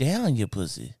too. Down your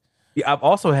pussy. Yeah, I've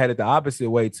also had it the opposite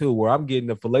way too, where I'm getting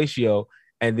the fellatio,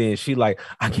 and then she like,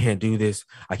 I can't do this.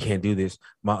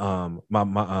 My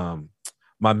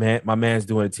man's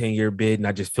doing a 10-year bid, and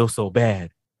I just feel so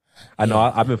bad. I know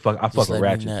I fucking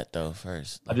ratchet. That though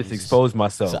first. I just exposed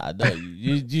myself. So I know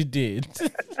you did.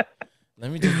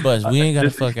 Let me just buzz. We ain't got to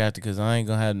fuck after because I ain't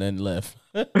gonna have nothing left.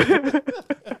 But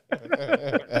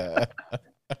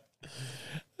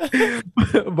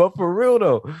for real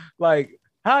though, like.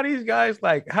 How these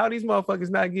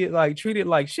motherfuckers not get like treated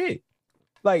like shit,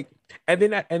 like and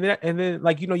then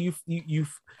like you know you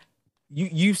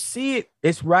see it,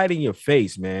 it's right in your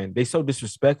face, man. They so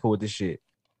disrespectful with this shit,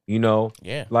 you know.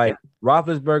 Yeah, like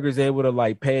Roethlisberger's able to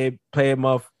like pay him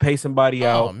off, pay somebody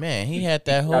out. Oh man, he had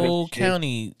that whole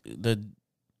county, the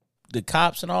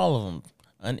cops and all of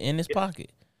them in his pocket,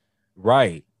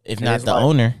 right? If not the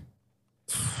owner.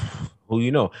 Who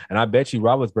you know, and I bet you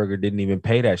Roethlisberger didn't even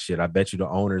pay that shit. I bet you the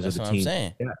owners of the team. I'm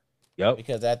saying. Yeah. Yep.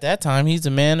 Because at that time he's the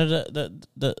man of the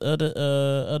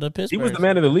Pittsburgh. He was the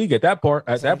man of the league at that point.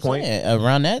 At that point,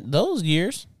 around those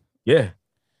years. Yeah.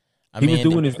 He was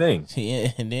doing his thing.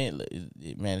 And then,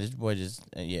 man, this boy just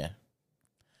yeah.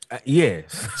 Yeah.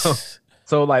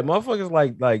 So like motherfuckers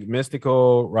like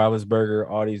Mystikal, Roethlisberger,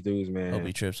 all these dudes, man. Hope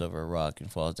he trips over a rock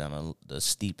and falls down the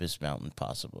steepest mountain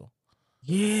possible.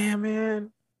 Yeah,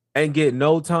 man. And get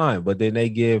no time, but then they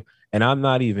give, and I'm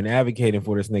not even advocating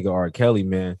for this nigga R. Kelly,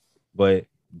 man, but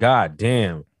god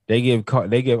damn, they give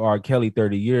R. Kelly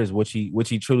 30 years, which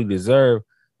he truly deserved.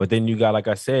 But then you got, like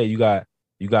I said, you got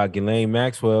Ghislaine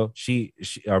Maxwell, she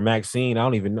or Maxine, I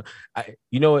don't even know.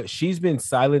 You know what? She's been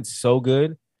silenced so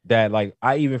good that like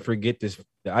I even forget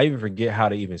how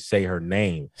to even say her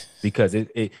name because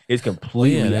it's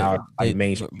completely out of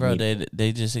mainstream. Bro,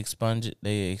 they just expunge it.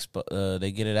 They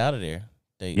get it out of there.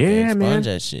 They expunge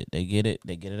that shit. They get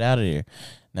it out of there.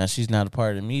 Now she's not a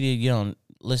part of the media. You don't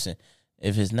listen.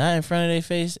 If it's not in front of their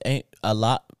face,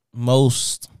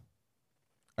 most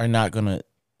are not gonna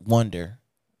wonder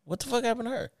what the fuck happened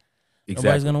to her. Exactly.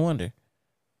 Nobody's gonna wonder.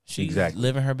 She's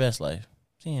living her best life.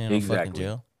 She ain't in no fucking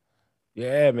jail.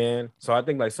 Yeah, man. So I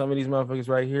think like some of these motherfuckers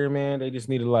right here, man, they just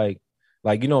need to like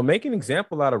you know, make an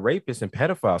example out of rapists and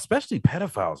pedophiles, especially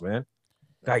pedophiles, man.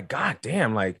 Like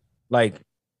goddamn, like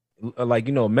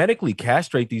you know, medically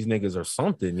castrate these niggas or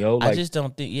something, yo. Like, I just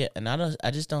don't think,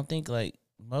 I just don't think like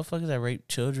motherfuckers that rape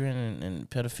children and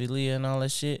pedophilia and all that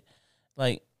shit,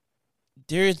 like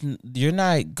you're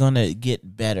not gonna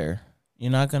get better.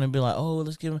 You're not gonna be like, oh,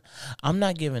 let's give him. I'm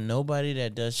not giving nobody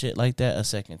that does shit like that a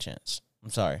second chance.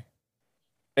 I'm sorry.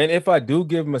 And if I do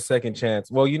give him a second chance,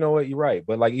 well, you know what? You're right.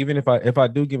 But like, even if I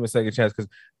do give him a second chance, because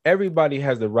everybody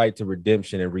has the right to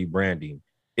redemption and rebranding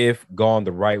if gone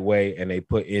the right way and they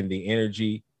put in the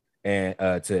energy and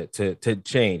to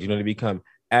change, to become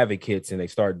advocates and they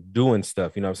start doing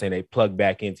stuff. You know what I'm saying? They plug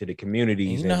back into the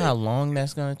communities. And you know how long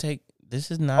that's gonna take? This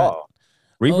is not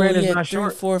rebrand is not 3,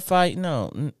 short. 4, 5.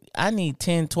 No, I need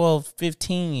 10, 12,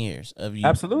 15 years of you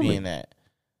being that.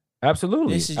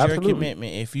 Absolutely. This is your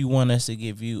commitment if you want us to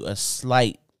give you a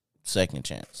slight second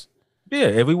chance. Yeah,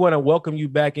 if we want to welcome you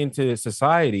back into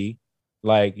society,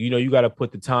 like, you got to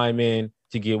put the time in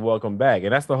to get welcome back.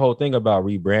 And that's the whole thing about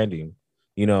rebranding,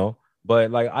 But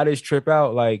like, I just trip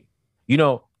out, like,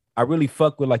 I really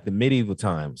fuck with like the medieval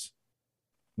times.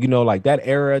 Like that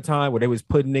era of time where they was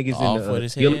putting niggas off in with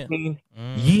his guillotine.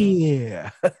 Head. Yeah.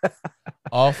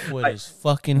 Off with his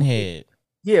fucking head.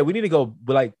 Yeah, we need to go,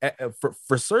 but like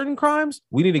for certain crimes,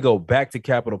 we need to go back to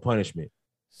capital punishment.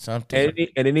 Something,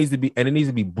 and it needs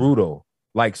to be brutal,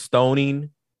 like stoning,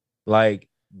 like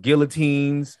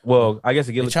guillotines. Well, I guess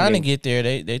a guillotine. They're trying to get there.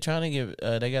 They trying to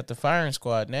get. They got the firing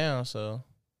squad now, so.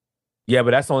 Yeah,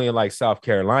 but that's only in like South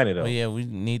Carolina though. Well, yeah, we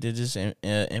need to just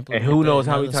implement. And who knows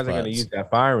how many times they're gonna use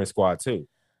that firing squad too.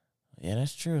 Yeah,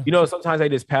 that's true. Sometimes they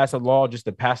just pass a law just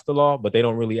to pass the law, but they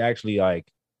don't really actually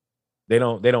like. They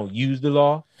don't use the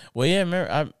law. Well, yeah,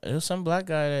 remember, there was some black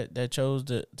guy that chose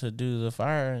to do the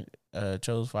fire,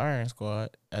 chose firing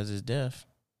squad as his death.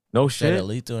 No shit. A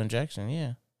lethal injection,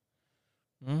 yeah.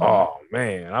 Mm-hmm. Oh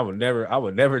man, I would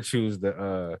never choose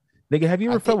the nigga. Have you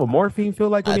ever felt what morphine feel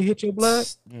like when it hit your blood?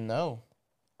 No.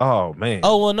 Oh man.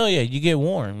 Oh well, no, yeah, you get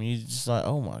warm. You just like,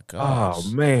 oh my god.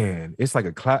 Oh man, it's like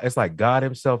a cloud. It's like God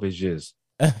Himself is just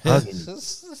hugging you.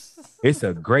 It's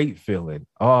a great feeling.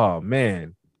 Oh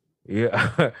man.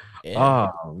 Yeah.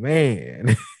 Oh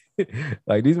man.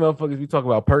 Like these motherfuckers be talking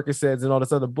about Percocets and all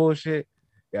this other bullshit.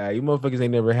 Yeah, you motherfuckers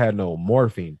ain't never had no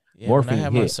morphine. Yeah, morphine when I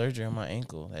had my surgery on my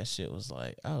ankle, that shit was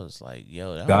like, I was like,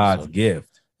 yo, that God's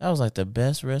gift. That was like the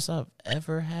best rest I've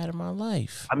ever had in my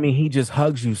life. I mean, he just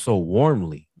hugs you so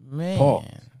warmly. Man. Paul.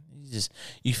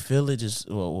 You feel it just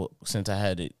since I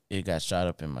had it got shot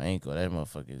up in my ankle. That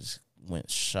motherfucker just went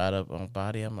shot up on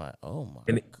body. I'm like, oh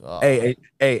my god.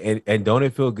 Hey, and don't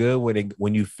it feel good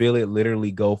when you feel it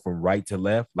literally go from right to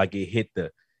left, like it hit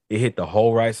the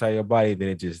whole right side of your body, then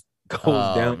it just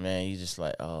goes down. Man, you just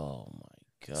like, oh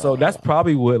my god. So that's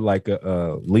probably what like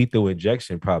a lethal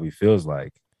injection probably feels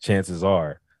like. Chances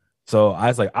are. So I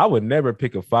was like, I would never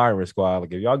pick a firing squad.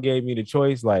 Like if y'all gave me the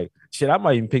choice, like shit, I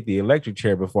might even pick the electric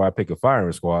chair before I pick a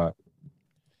firing squad.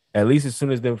 At least as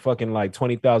soon as them fucking like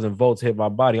 20,000 volts hit my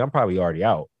body, I'm probably already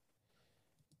out.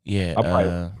 Yeah, I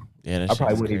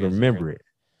probably wouldn't even remember it.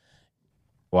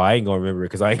 Well, I ain't gonna remember it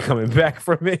because I ain't coming back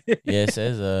from it. Yeah,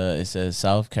 it says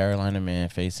South Carolina man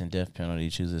facing death penalty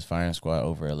chooses firing squad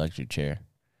over electric chair.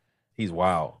 He's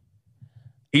wild.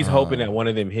 He's hoping that one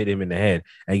of them hit him in the head.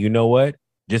 And you know what?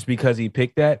 Just because he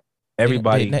picked that,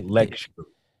 everybody leg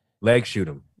shoot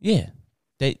him. Yeah,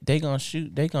 they gonna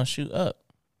shoot. They gonna shoot up.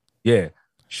 Yeah.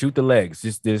 Shoot the legs.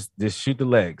 Just shoot the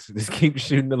legs. Just keep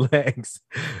shooting the legs.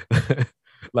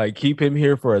 Like keep him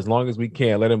here for as long as we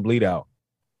can. Let him bleed out.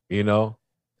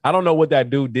 I don't know what that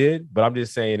dude did, but I'm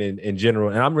just saying in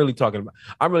general. And I'm really talking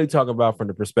about from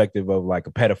the perspective of like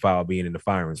a pedophile being in the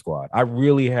firing squad. I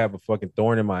really have a fucking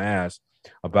thorn in my ass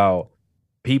about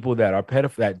people that are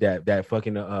that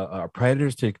fucking are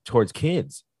predators towards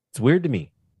kids. It's weird to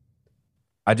me.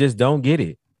 I just don't get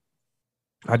it.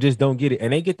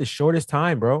 And they get the shortest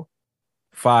time, bro.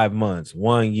 5 months,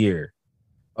 1 year,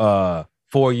 4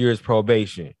 years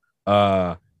probation,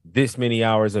 this many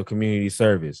hours of community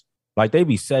service. Like they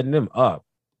be setting them up.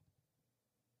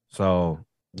 So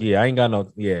yeah, I ain't got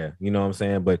no, you know what I'm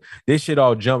saying? But this shit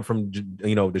all jumped from,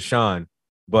 Deshaun.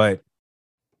 But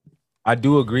I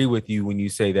do agree with you when you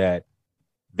say that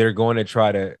they're going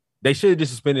to they should have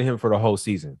just suspended him for the whole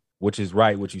season, which is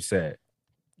right what you said.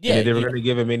 Yeah, and they were going to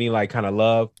give him any like kind of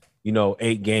love,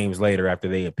 8 games later after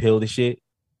they appeal the shit.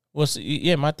 Well, so,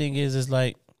 yeah, my thing is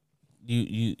like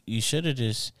you should have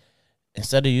just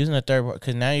instead of using a third part,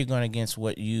 because now you're going against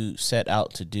what you set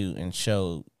out to do and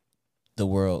show the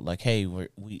world like, hey,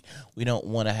 we don't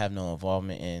want to have no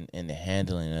involvement in the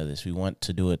handling of this. We want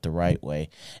to do it the right way.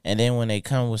 And then when they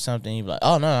come with something, you be like,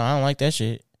 oh no, I don't like that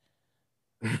shit.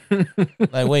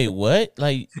 Like, wait, what?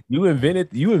 Like you invented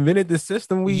the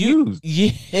system we used.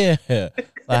 Yeah. Like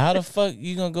how the fuck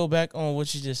you gonna go back on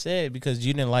what you just said because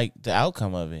you didn't like the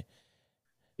outcome of it?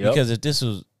 Yep. Because if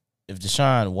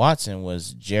Deshaun Watson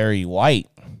was Jerry White,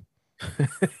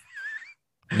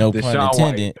 No pun Deshaun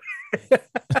intended.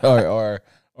 or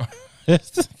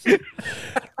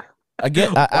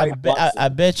I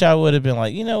bet y'all would have been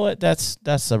like, you know what? That's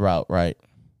about right.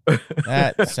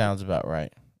 That sounds about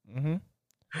right. Mm-hmm.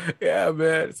 Yeah,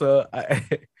 man. So but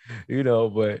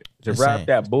to Just wrap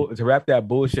saying. that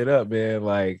bullshit up, man.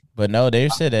 Like, But no, they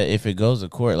said that if it goes to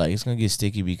court, like it's gonna get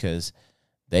sticky because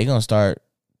they gonna start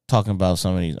talking about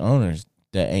some of these owners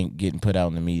that ain't getting put out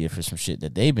in the media for some shit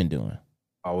that they've been doing.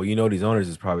 oh well, these owners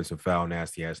is probably some foul,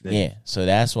 nasty ass niggas. Yeah, so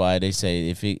that's why they say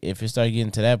if it start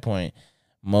getting to that point,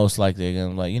 most likely they're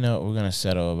gonna be like, we're gonna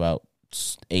settle about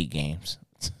 8 games.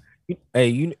 Hey,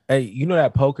 you know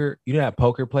that poker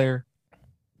player,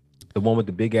 the one with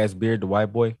the big ass beard, the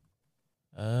white boy.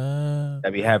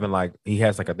 That be having he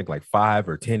has I think 5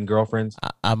 or 10 girlfriends.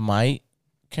 I might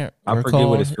can't I recall forget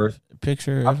what his first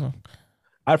picture.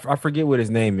 I forget what his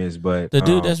name is, but The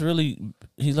dude that's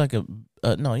he's like a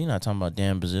no, you're not talking about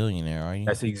damn Bazillionaire, are you?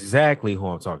 that's exactly who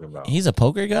I'm talking about. He's a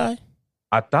poker guy.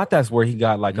 I thought that's where he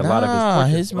got a lot of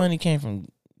his money came from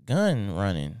gun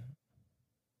running.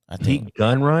 I think he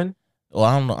gun run. Well,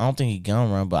 I don't think he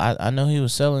gun run, but I know he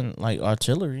was selling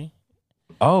artillery.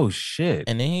 Oh shit!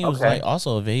 And then he was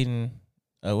also evading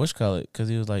because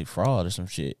he was fraud or some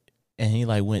shit. And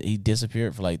he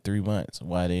disappeared for 3 months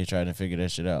while they tried to figure that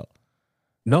shit out.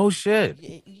 No shit.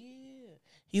 Yeah.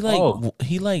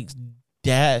 He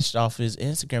dashed off his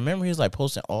Instagram. Remember he was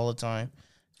posting all the time.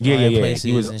 Yeah.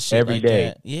 He was and shit every day.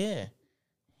 That. Yeah.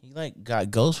 He got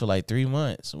ghost for 3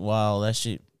 months while that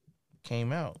shit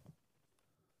came out.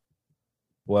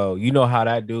 Well, you know how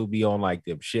that dude be on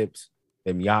them ships,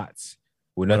 them yachts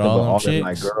with nothing but all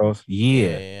them girls.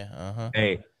 Yeah. Uh-huh.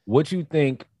 Hey, what you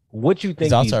think?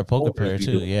 He's also a poker player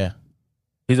too. Yeah.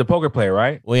 He's a poker player,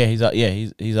 right? Well, yeah,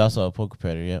 he's also a poker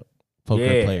player. Yep.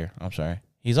 Poker player. I'm sorry.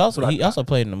 He also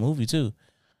played in the movie too.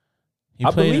 He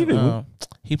played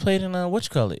in what you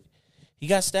call it? He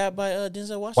got stabbed by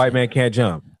Denzel Washington. White Man Can't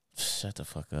Jump. Shut the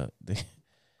fuck up.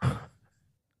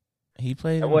 He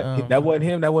played. That wasn't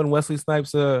him. That wasn't Wesley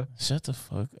Snipes. Shut the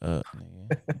fuck up,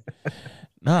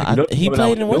 nigga. He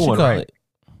played in what you call it.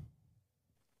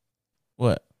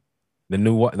 What? The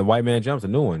White Man Jumps, the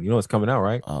new one. You know it's coming out,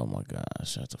 right? Oh my god!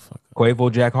 Shut the fuck up. Quavo,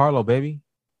 Jack Harlow, baby.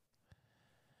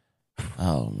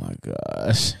 Oh my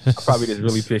gosh! I probably just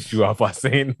really pissed you off by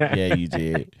saying that. Yeah, you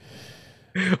did.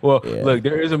 Well, look,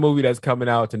 there is a movie that's coming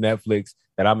out to Netflix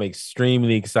that I'm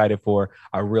extremely excited for.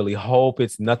 I really hope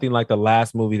it's nothing like the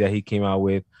last movie that he came out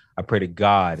with. I pray to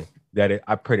God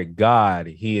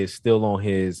he is still on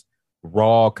his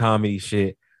raw comedy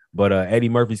shit. But Eddie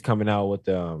Murphy's coming out with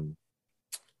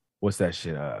what's that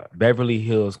shit? Beverly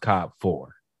Hills Cop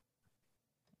 4.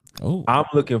 Oh, I'm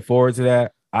looking forward to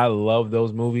that. I love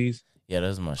those movies. Yeah,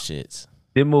 those are my shits.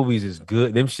 Them movies is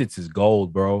good. Them shits is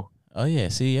gold, bro. Oh yeah,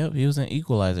 see, yep, he was an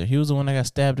Equalizer. He was the one that got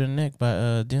stabbed in the neck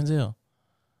by Denzel.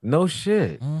 No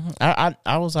shit. Mm-hmm.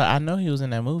 I was like, I know he was in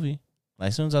that movie.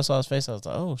 As soon as I saw his face, I was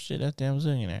like, oh shit, that's damn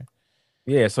Zillionaire.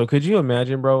 Yeah, so could you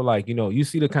imagine, bro? You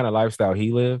see the kind of lifestyle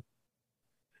he lived.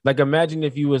 Imagine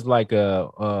if you was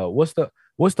what's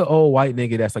the old white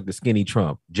nigga that's the skinny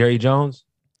Trump? Jerry Jones?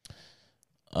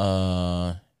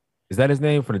 Is that his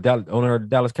name for the owner of the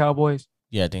Dallas Cowboys?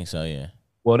 Yeah, I think so, yeah.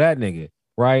 Well, that nigga,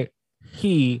 right?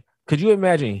 Could you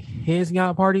imagine his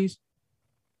yacht parties?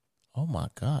 Oh my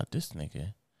God, this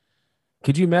nigga.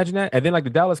 Could you imagine that? And then the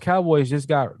Dallas Cowboys just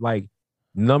got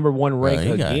number 1 rank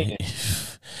again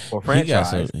for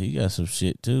franchise. He got some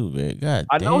shit too, man. God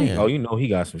I know. damn. He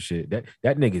got some shit. That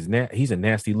nigga's he's a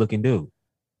nasty looking dude.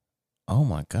 Oh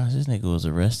my gosh, this nigga was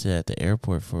arrested at the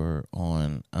airport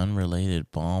on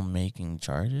unrelated bomb making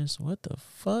charges. What the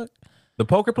fuck? The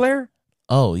poker player?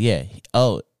 Oh yeah.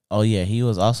 Oh yeah. He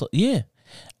was also it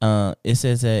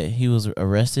says that he was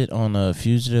arrested on a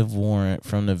fugitive warrant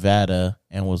from Nevada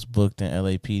and was booked in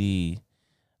LAPD.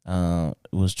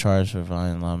 Was charged for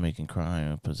violent lawmaking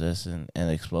crime, possessing an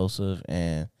explosive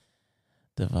and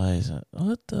device.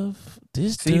 What the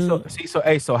this dude?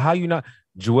 So how you not?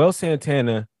 Joel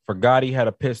Santana forgot he had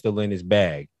a pistol in his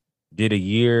bag. Did a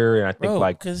year, and I think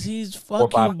because he's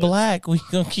fucking black. We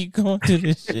gonna keep going through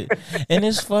this shit, and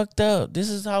it's fucked up. This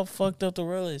is how fucked up the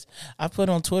world is. I put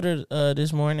on Twitter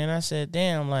this morning, and I said,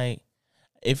 "Damn,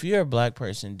 if you're a black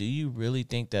person, do you really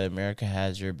think that America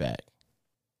has your back?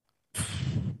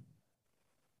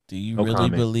 Do you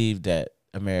believe that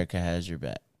America has your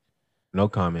back?" No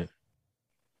comment.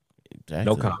 Exactly.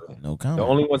 No comment. No comment. The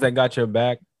only ones that got your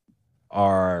back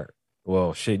are.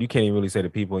 Well, shit, you can't even really say the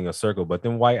people in your circle, but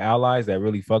them white allies that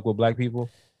really fuck with black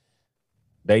people,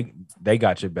 they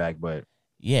got your back, but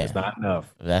yeah, it's not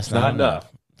enough. That's not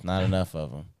enough. It's not enough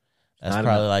of them. That's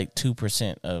probably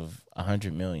 2% of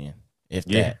 100 million, if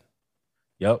that.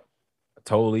 Yep.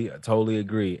 Totally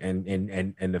agree. And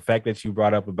the fact that you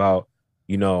brought up about,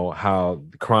 you know, how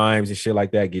crimes and shit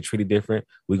like that get treated different,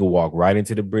 we could walk right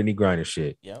into the Brittany Griner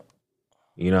shit. Yep.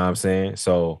 You know what I'm saying?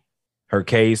 So her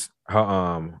case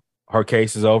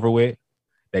is over with.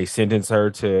 They sentenced her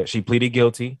to, she pleaded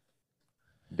guilty.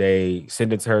 They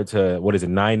sentenced her to, what is it,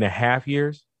 9.5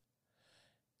 years?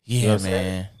 Yeah, you know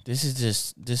man. This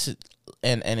is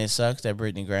and it sucks that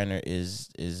Brittany Griner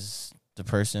is the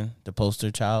person, the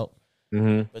poster child.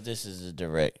 Mm-hmm. But this is a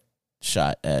direct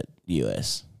shot at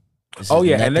U.S.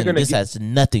 And this has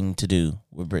nothing to do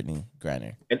with Brittany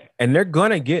Griner. And they're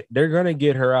gonna get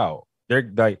her out. They're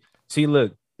like, see,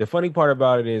 look, the funny part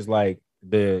about it is like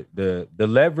the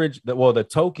leverage, the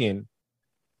token.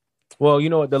 Well, you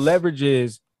know what the leverage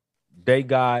is? They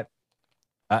got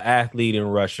an athlete in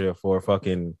Russia for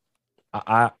fucking.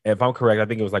 If I'm correct, I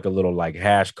think it was like a little like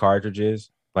hash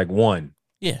cartridges, like one.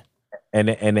 Yeah. And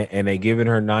they giving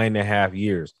her 9.5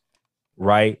 years,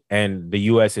 right? And the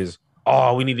U.S. is,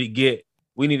 oh, we need to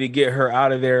get her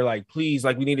out of there, like please,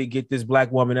 like we need to get this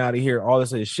black woman out of here, all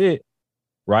this other shit,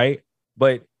 right?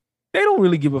 But they don't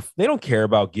really they don't care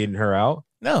about getting her out.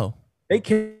 No, they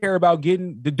care about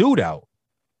getting the dude out.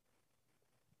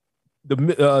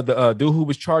 The dude who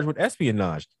was charged with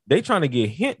espionage. They trying to get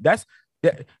hint.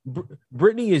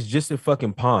 Brittany is just a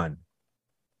fucking pawn.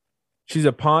 She's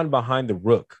a pawn behind the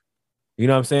rook. You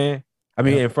know what I'm saying? I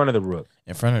mean, in front of the rook.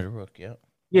 In front of the rook, yeah.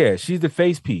 Yeah, she's the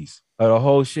face piece of the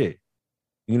whole shit.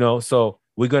 You know, so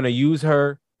we're going to use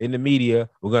her in the media.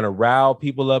 We're going to rile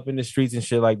people up in the streets and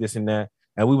shit like this and that.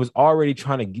 And we was already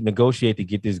trying to negotiate to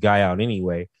get this guy out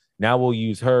anyway. Now we'll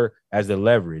use her as the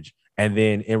leverage. And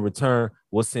then in return,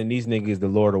 we'll send these niggas the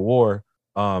Lord of War.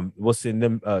 We'll send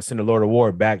the Lord of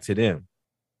War back to them.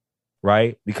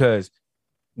 Right? Because,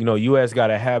 you know, U.S.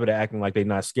 got a habit of acting like they're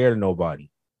not scared of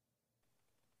nobody.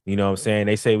 You know what I'm saying?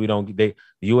 They say the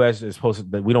U.S. is supposed to,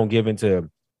 that we don't give into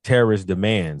terrorist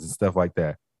demands and stuff like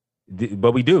that.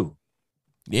 But we do.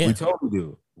 Yeah. We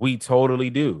totally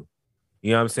do.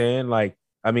 You know what I'm saying? Like,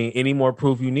 I mean, any more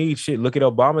proof you need, shit, look at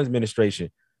Obama's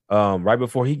administration. Right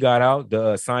before he got out,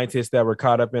 the scientists that were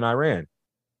caught up in Iran,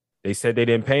 they said they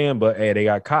didn't pay him, but hey, they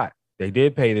got caught. They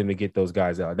did pay them to get those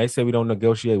guys out. They said we don't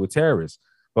negotiate with terrorists.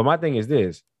 But my thing is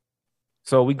this.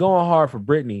 So we going hard for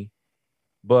Brittany,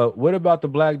 but what about the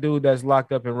black dude that's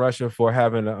locked up in Russia for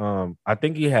having I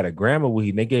think he had a gram of weed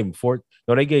and they gave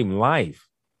him life.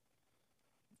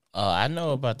 I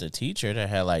know about the teacher that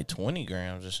had like 20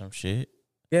 grams or some shit.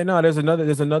 Yeah, no, there's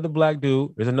another black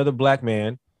dude. There's another black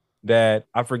man that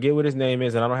I forget what his name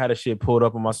is, and I don't have the shit pulled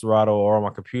up on my Serato or on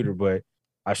my computer, but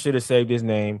I should have saved his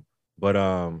name, but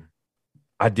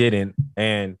I didn't.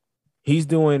 And he's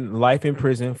doing life in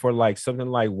prison for like something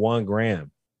like 1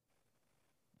 gram.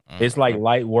 It's like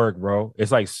light work, bro.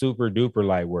 It's like super duper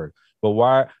light work. But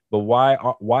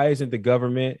why isn't the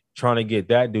government trying to get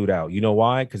that dude out? You know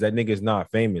why? Because that nigga's not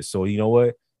famous. So you know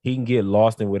what? He can get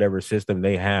lost in whatever system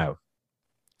they have.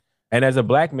 And as a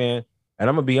black man, and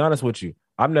I'm gonna be honest with you,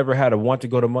 I've never had a want to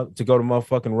go to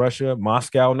motherfucking Russia,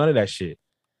 Moscow, none of that shit.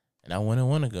 And I wouldn't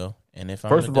want to go. And if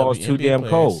first of all, it's too damn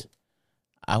cold.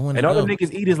 I wouldn't. And all the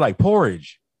niggas eat is like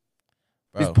porridge.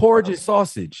 Bro. It's porridge and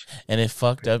sausage. And it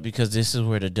fucked up because this is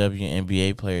where the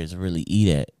WNBA players really eat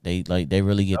at. They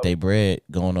really get their bread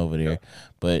going over there.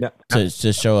 But to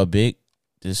show a big,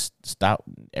 just stop.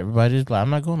 Everybody just play. I'm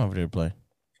not going over there to play.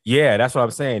 Yeah, that's what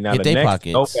I'm saying. Now the next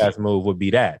dope-ass move would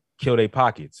be that. Kill their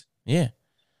pockets. Yeah.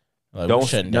 Like, we're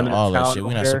shutting down all that shit.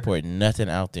 We're not supporting nothing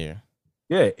out there.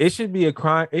 Yeah, it should be a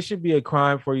crime. It should be a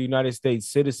crime for United States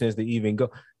citizens to even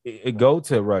go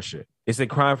to Russia. It's a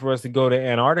crime for us to go to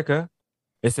Antarctica.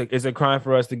 It's a crime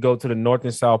for us to go to the North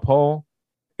and South Pole.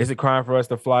 It's a crime for us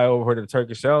to fly over to the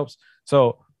Turkish Alps.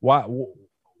 So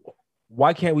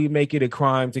why can't we make it a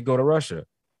crime to go to Russia?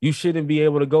 You shouldn't be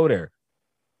able to go there.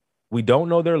 We don't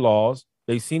know their laws.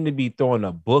 They seem to be throwing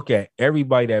a book at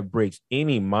everybody that breaks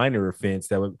any minor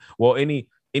offense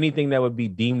anything that would be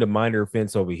deemed a minor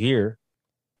offense over here.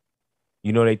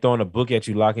 You know, they throwing a book at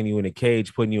you, locking you in a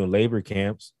cage, putting you in labor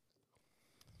camps.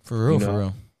 For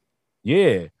real.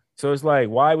 Yeah. So it's like,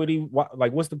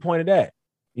 what's the point of that?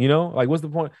 You know, like, what's the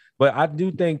point? But I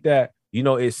do think that, you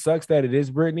know, it sucks that it is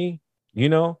Brittany, you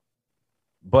know,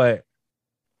 but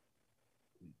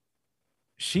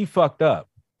she fucked up.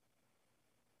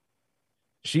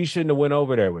 She shouldn't have went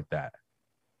over there with that.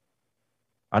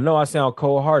 I know I sound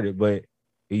cold-hearted, but,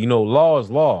 you know, law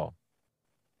is law.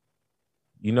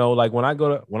 You know, like when I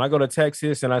go to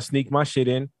Texas and I sneak my shit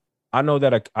in, I know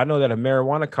that a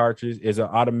marijuana cartridge is an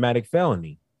automatic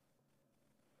felony.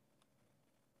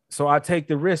 So I take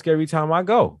the risk every time I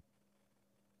go.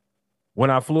 When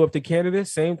I flew up to Canada,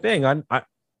 same thing.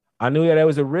 I knew that it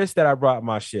was a risk that I brought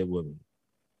my shit with me.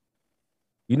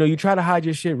 You know, you try to hide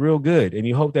your shit real good, and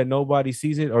you hope that nobody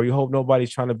sees it, or you hope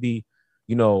nobody's trying to be,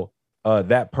 you know,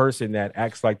 that person that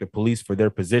acts like the police for their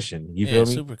position. You feel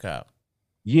me? Super cop.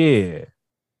 Yeah.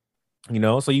 You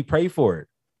know, so you pray for it.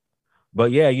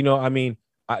 But yeah, you know, I mean,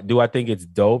 do I think it's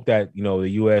dope that, you know, the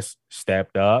U.S.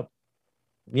 stepped up?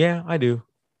 Yeah, I do.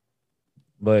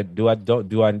 But do I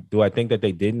think that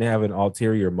they didn't have an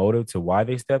ulterior motive to why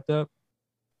they stepped up?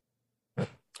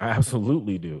 I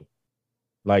absolutely do.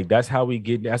 Like, that's how we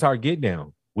get. That's our get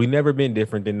down. We never been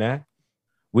different than that.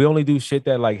 We only do shit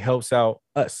that like helps out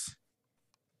us.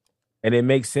 And it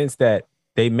makes sense that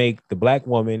they make the black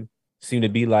woman seem to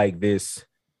be like this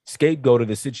scapegoat of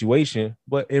the situation.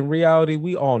 But in reality,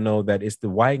 we all know that it's the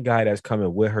white guy that's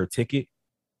coming with her ticket.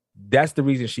 That's the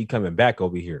reason she coming back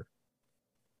over here.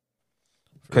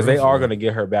 Because they are going to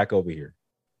get her back over here.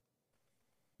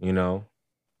 You know?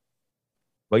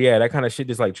 But yeah, that kind of shit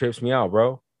just like trips me out,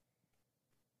 bro.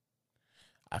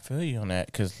 I feel you on that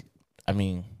because, I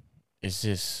mean, it's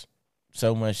just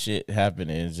so much shit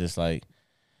happening. It's just like,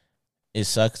 it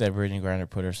sucks that Brittany Griner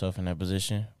put herself in that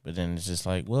position, but then it's just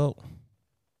like, well,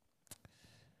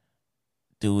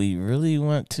 do we really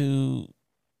want to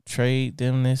trade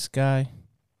them this guy?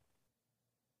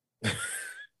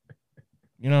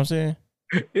 You know what I'm saying?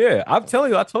 Yeah, I'm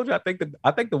telling you, I told you, I think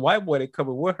the white boy that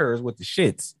coming with her is with the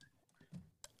shits.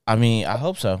 I mean, I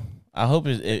hope so. I hope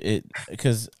it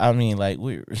because I mean, like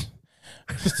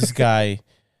this guy,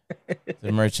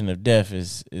 the Merchant of Death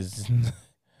is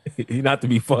He's not to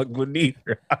be fucked with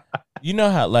neither. You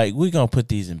know how like we're gonna put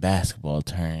these in basketball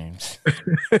terms.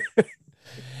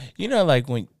 You know, like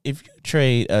if you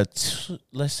trade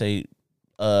let's say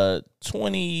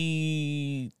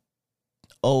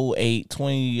 2008,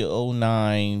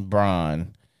 2009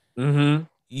 Bron,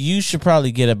 you should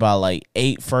probably get about like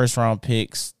 8 first-round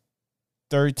picks,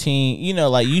 13. You know,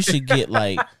 like you should get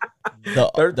like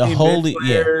the holy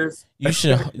you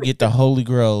should get the holy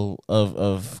grail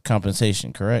of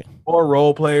compensation, correct? Or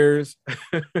role players.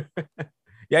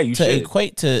 Yeah, you should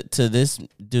equate to this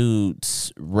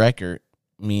dude's record,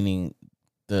 meaning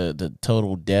the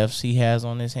total deaths he has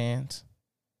on his hands,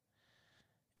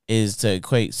 is to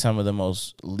equate some of the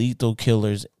most lethal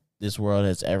killers this world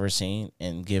has ever seen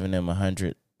and giving them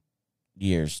 100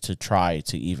 years to try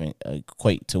to even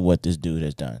equate to what this dude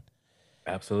has done.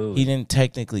 Absolutely. He didn't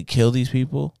technically kill these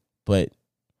people, but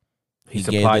he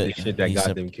supplied the shit that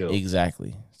got them killed.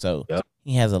 Exactly. So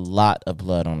he has a lot of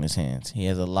blood on his hands. He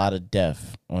has a lot of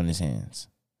death on his hands.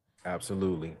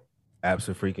 Absolutely.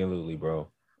 Absolutely, bro.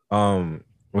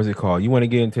 What's it called? You want to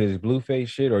get into this Blueface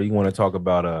shit, or you want to talk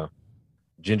about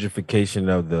gentrification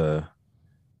of the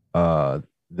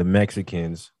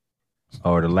Mexicans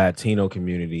or the Latino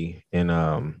community in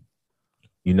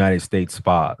United States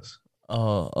spas?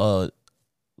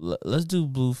 Let's do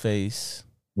Blueface.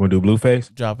 You want to do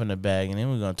Blueface? Drop in the bag, and then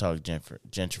we're gonna talk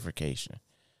gentrification.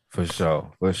 For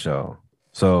sure.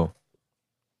 So,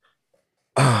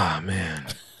 man.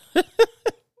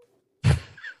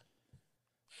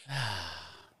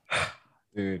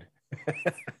 Dude.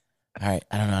 All right,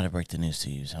 I don't know how to break the news to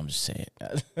you, so I'm just saying.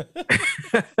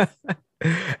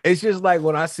 It's just like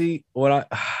when I see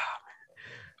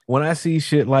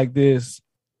shit like this,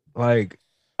 like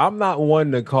I'm not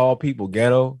one to call people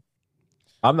ghetto.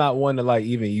 I'm not one to like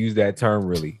even use that term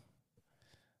really.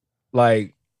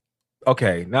 Like,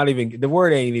 okay, not even the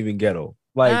word ain't even ghetto.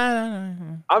 Like,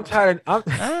 I'm tired. Look,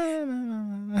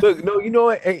 no, you know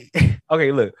what? Hey,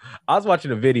 okay, look, I was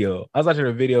watching a video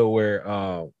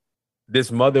where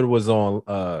this mother was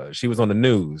on she was on the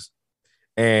news,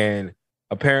 and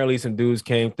apparently some dudes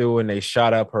came through and they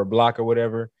shot up her block or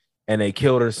whatever, and they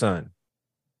killed her son.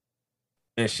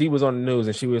 And she was on the news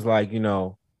and she was like,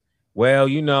 well,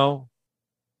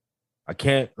 I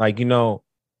can't, like,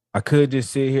 I could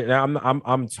just sit here. Now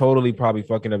I'm totally probably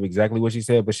fucking up exactly what she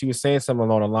said, but she was saying something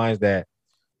along the lines that,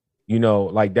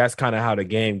 like that's kind of how the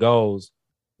game goes.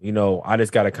 I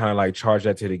just gotta kind of like charge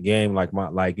that to the game, like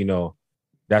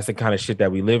that's the kind of shit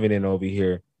that we living in over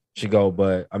here. She go,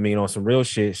 but I mean, on some real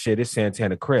shit, it's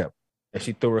Santana Crip, and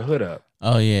she threw her hood up.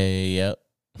 Oh yeah.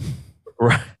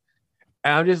 Right.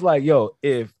 And I'm just like, yo,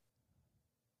 if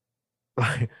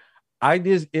like my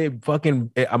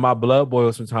blood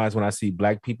boils sometimes when I see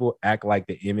black people act like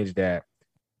the image that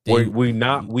we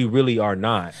really are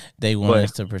not. They want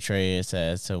us to portray it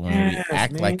as so when we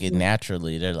act like it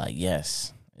naturally, they're like,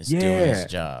 yes, it's doing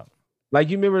its job. Like,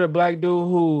 you remember the black dude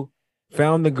who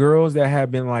found the girls that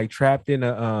had been like trapped in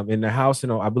the house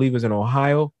I believe it was in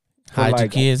Ohio. Hide your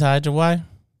kids, hide your wife.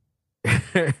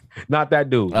 Not that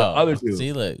dude. The other dude.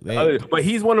 See, look, but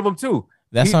he's one of them too.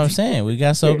 That's what I'm saying. We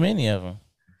got so many of them.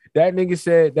 That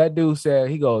dude said,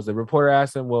 he goes, the reporter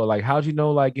asked him, well, like, how'd you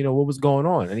know, like, what was going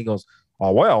on? And he goes,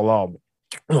 oh, well,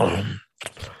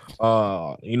 I'm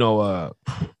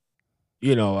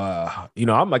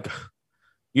like,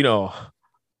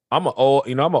 I'm an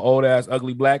old ass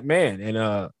ugly black man.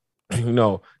 And,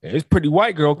 this pretty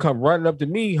white girl come running up to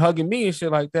me, hugging me and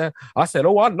shit like that. I said,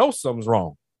 oh, I know something's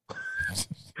wrong.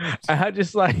 I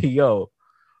just like, yo,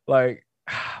 like,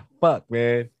 fuck,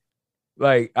 man.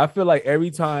 Like, I feel like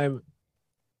every time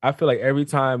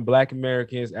Black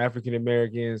Americans, African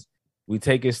Americans, we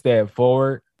take a step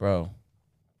forward. Bro,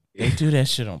 they do that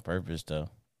shit on purpose, though.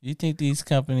 You think these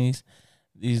companies,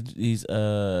 these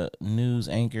news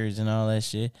anchors and all that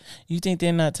shit, you think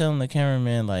they're not telling the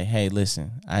cameraman, like, hey,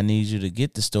 listen, I need you to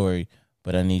get the story,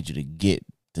 but I need you to get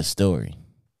the story.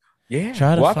 Yeah.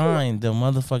 Try to find the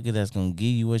motherfucker that's going to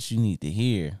give you what you need to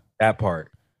hear. That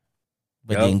part.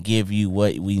 But then give you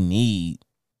what we need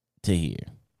to hear.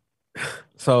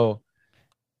 So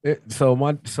this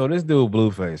dude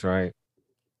Blueface, right?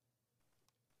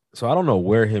 So I don't know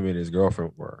where him and his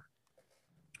girlfriend were.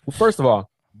 Well, first of all,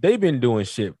 they've been doing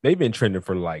shit. They've been trending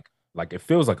for like it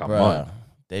feels like a month.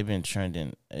 They've been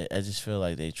trending. I just feel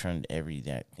like they trend every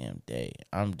damn day.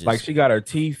 I'm just like, she got her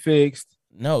teeth fixed.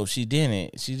 No, she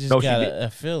didn't. She just got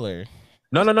a filler.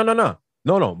 No.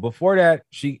 Before that,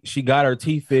 she got her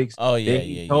teeth fixed. Oh yeah, then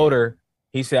he told her.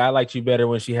 He said, I liked you better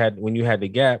when you had the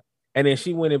gap. And then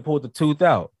she went and pulled the tooth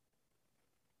out.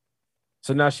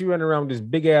 So now she running around with this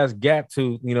big ass gap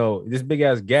tooth, this big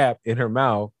ass gap in her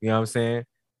mouth. You know what I'm saying?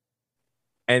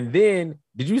 And then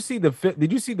did you see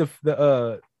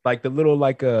the like the little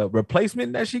like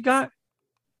replacement that she got?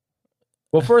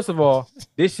 Well, first of all,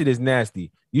 this shit is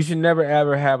nasty. You should never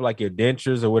ever have like your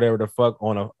dentures or whatever the fuck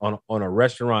on a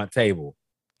restaurant table.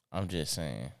 I'm just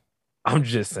saying.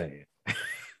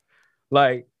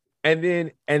 Like, and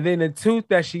then the tooth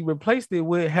that she replaced it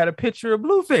with had a picture of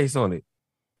Blueface on it.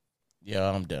 Yeah,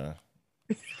 I'm done.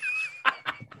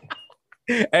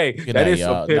 Hey, that is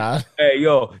some nah. Hey,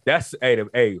 yo, that's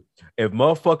hey. If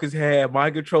motherfuckers had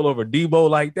mind control over Debo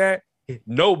like that,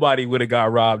 nobody would have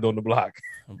got robbed on the block.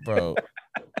 Bro,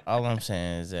 all I'm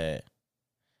saying is that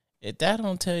if that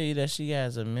don't tell you that she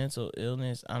has a mental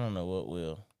illness, I don't know what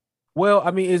will. Well,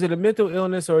 I mean, is it a mental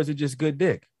illness or is it just good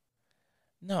dick?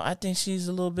 No, I think she's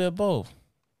a little bit of both.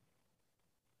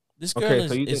 This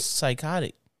girl is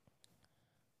psychotic.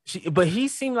 But he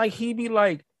seemed like he be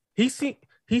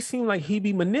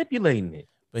manipulating it.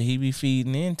 But he be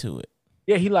feeding into it.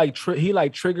 Yeah, he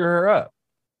trigger her up.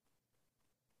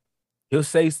 He'll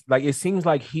say, like, it seems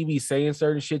like he be saying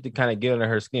certain shit to kind of get under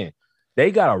her skin. They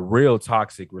got a real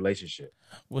toxic relationship.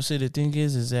 Well, see, the thing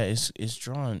is that it's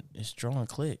drawing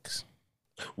clicks.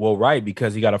 Well, right,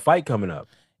 because he got a fight coming up.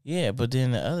 Yeah, but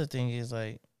then the other thing is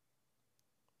like,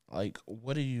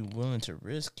 what are you willing to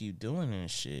risk you doing this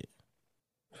shit?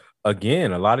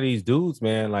 Again, a lot of these dudes,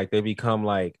 man, like they become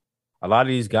like a lot of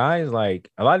these guys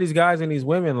and these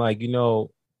women, like,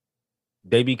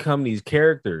 they become these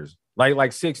characters. Like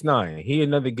 6ix9ine, he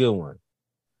another good one.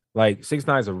 Like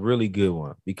 6ix9ine is a really good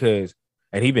one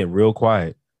and he been real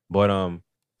quiet. But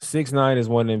 6ix9ine is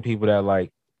one of them people that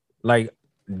like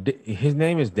his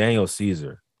name is Daniel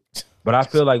Caesar. But I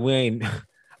feel like we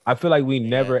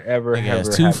never ever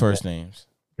have two first names.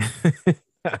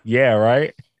 Yeah,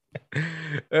 right.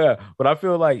 Yeah, but I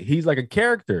feel like he's like a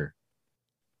character.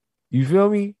 You feel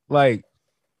me? Like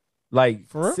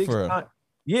for real.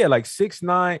 Yeah, like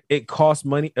 6ix9ine. It costs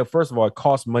money. First of all, it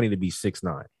costs money to be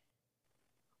 6ix9ine.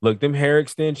 Look, them hair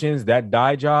extensions, that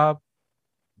dye job,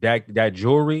 that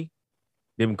jewelry,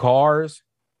 them cars,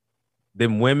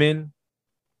 them women.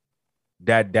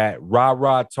 That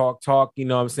rah talk, you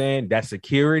know what I'm saying? That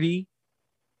security,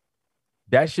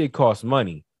 that shit costs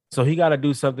money. So he got to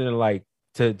do something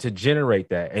to generate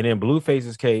that. And in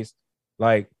Blueface's case,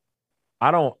 like, I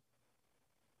don't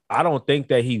think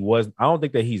that he's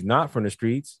not from the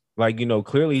streets. Like,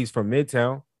 clearly he's from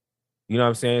Midtown. You know what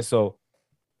I'm saying? So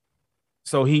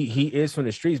he is from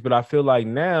the streets, but I feel like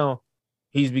now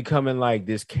he's becoming like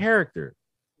this character.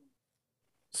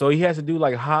 So he has to do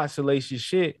like hot, salacious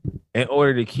shit in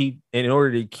order to keep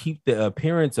the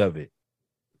appearance of it.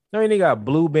 I mean, they got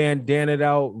blue bandana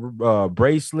out,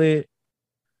 bracelet,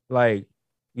 like,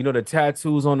 the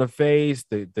tattoos on the face,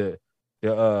 the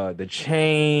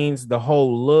chains, the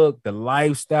whole look, the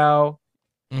lifestyle.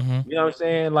 Mm-hmm. You know what I'm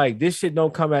saying? Like, this shit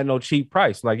don't come at no cheap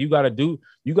price. Like, you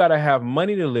gotta have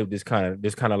money to live this kind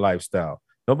of lifestyle.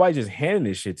 Nobody just handing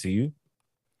this shit to you.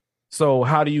 So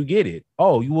how do you get it?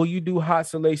 Oh, well, you do hot,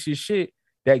 salacious shit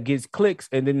that gets clicks,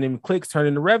 and then them clicks turn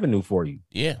into revenue for you.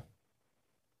 Yeah.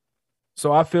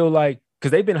 So I feel like,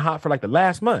 because they've been hot for like the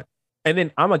last month. And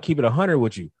then I'm going to keep it 100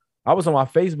 with you. I was on my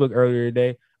Facebook earlier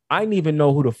today. I didn't even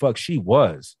know who the fuck she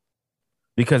was,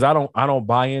 because I don't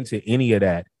buy into any of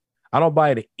that. I don't buy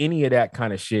into any of that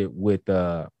kind of shit with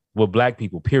black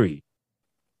people, period.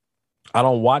 I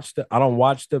don't watch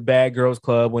the Bad Girls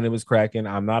Club when it was cracking.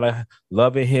 I'm not a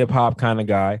love and hip hop kind of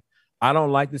guy. I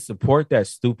don't like to support that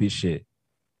stupid shit,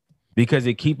 because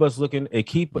it keep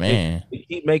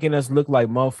making us look like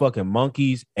motherfucking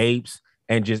monkeys, apes,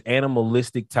 and just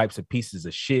animalistic types of pieces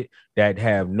of shit that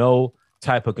have no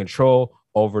type of control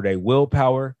over their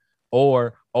willpower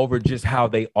or over just how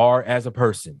they are as a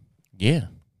person. Yeah.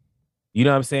 You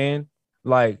know what I'm saying?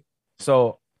 Like,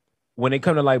 so when it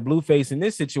come to like Blueface in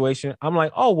this situation, I'm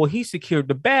like, oh, well, he secured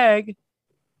the bag.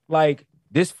 Like,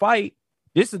 this fight,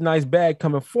 this is a nice bag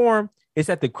coming for him. It's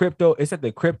at the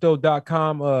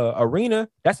crypto.com arena.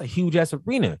 That's a huge ass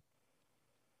arena.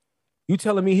 You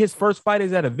telling me his first fight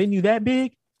is at a venue that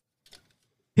big?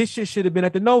 His shit should have been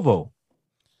at the Novo.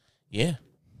 Yeah.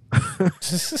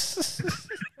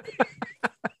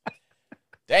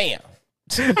 Damn.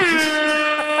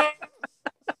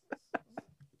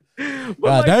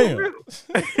 Like, damn.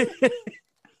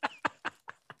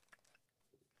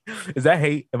 Is that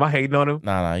hate? Am I hating on him?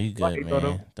 Nah, you good,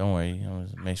 man. Don't worry. I'm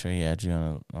gonna make sure he had you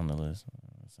on the list.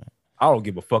 I don't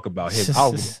give a fuck about him. I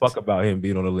don't give a fuck about him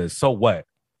being on the list. So what?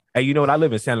 Hey, you know what? I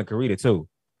live in Santa Clarita too.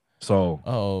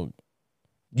 So,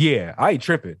 yeah, I ain't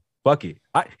tripping. Fuck it.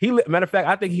 Matter of fact,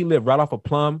 I think he lived right off a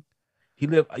Plum. He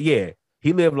lived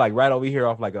like right over here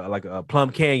off like a Plum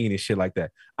Canyon and shit like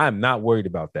that. I'm not worried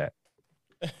about that.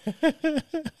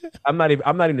 I'm not in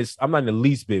the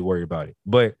least bit worried about it.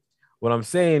 But what I'm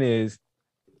saying is,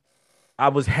 I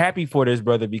was happy for this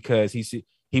brother because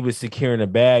he was securing a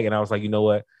bag, and I was like, you know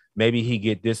what? Maybe he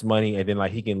get this money, and then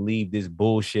like he can leave this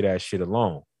bullshit ass shit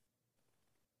alone.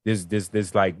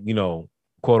 This like, you know,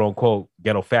 quote unquote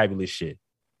ghetto fabulous shit.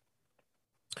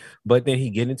 But then he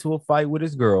get into a fight with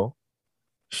his girl.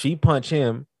 She punched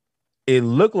him. It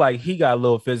looked like he got a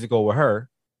little physical with her.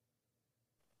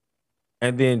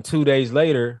 And then 2 days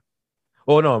later,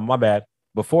 oh no, my bad.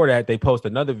 Before that, they post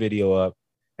another video up,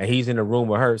 and he's in the room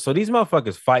with her. So these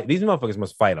motherfuckers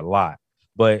must fight a lot.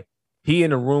 But he in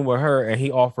the room with her, and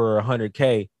he offered her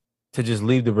 $100K to just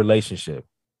leave the relationship.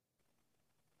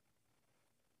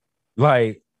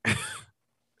 Like,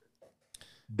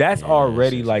 that's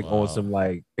already like wild. On some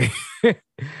like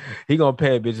he gonna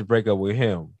pay a bitch to break up with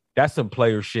him. That's some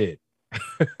player shit.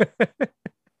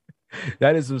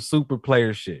 That is some super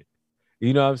player shit.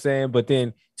 You know what I'm saying? But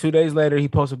then 2 days later, he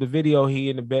posted the video. He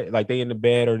in the bed, like they in the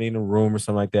bed or they in the room or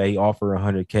something like that. He offered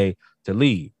 $100K to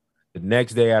leave. The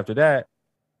next day after that,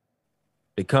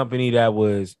 the company that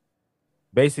was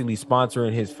basically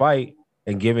sponsoring his fight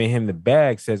and giving him the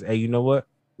bag says, "Hey, you know what?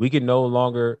 We can no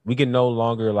longer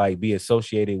like be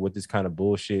associated with this kind of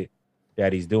bullshit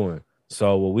that he's doing.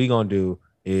 So what we gonna do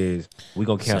is we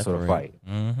gonna cancel the fight."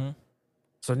 Mm-hmm.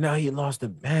 So now he lost the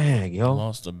bag, yo.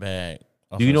 Lost the bag.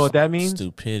 Do you know what that means?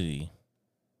 Stupidity.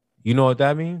 You know what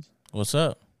that means? What's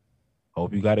up?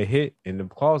 Hope you got a hit in the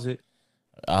closet.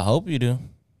 I hope you do.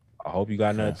 I hope you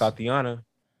got another Tatiana.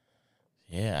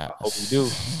 Yeah. I hope you do.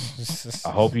 I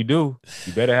hope you do.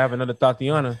 You better have another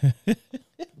Tatiana.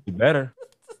 You better.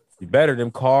 You better.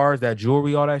 Them cars, that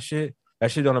jewelry, all that shit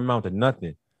don't amount to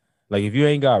nothing. Like, if you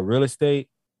ain't got real estate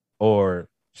or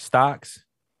stocks,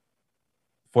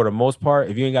 for the most part,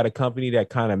 if you ain't got a company that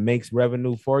kind of makes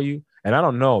revenue for you, and I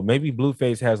don't know, maybe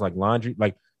Blueface has like laundry,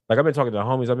 like I've been talking to the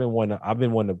homies. I've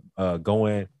been wanting to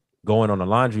going on a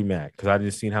laundromat because I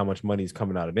just seen how much money is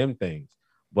coming out of them things.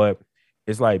 But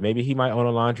it's like maybe he might own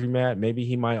a laundromat, maybe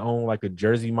he might own like a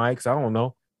Jersey Mike's. I don't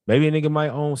know. Maybe a nigga might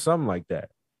own something like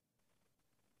that.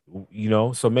 You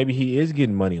know, so maybe he is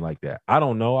getting money like that. I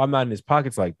don't know. I'm not in his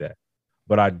pockets like that.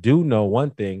 But I do know one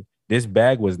thing. This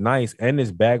bag was nice, and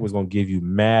this bag was going to give you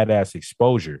mad ass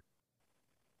exposure.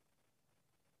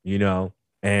 You know,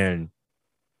 and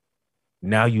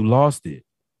now you lost it.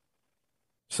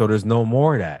 So there's no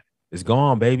more of that. It's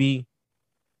gone, baby.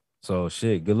 So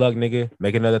shit, good luck, nigga.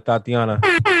 Make another Tatiana.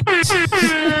 And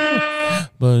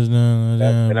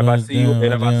if I see you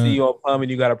on Plum and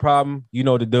you got a problem, you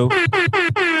know what to do.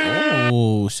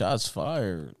 Oh, shots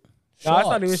fired. No, it's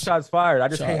not even shots fired. I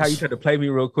just hate how you tried to play me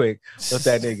real quick with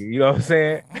that nigga. You know what I'm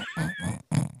saying?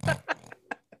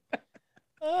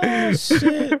 Oh,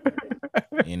 shit.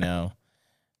 You know,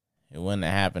 it wouldn't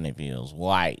have happened if he was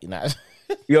white. You know what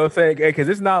I'm saying? Because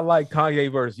it's not like Kanye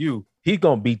versus you. He's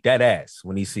going to beat that ass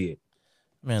when he see it.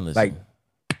 Man, listen. Like,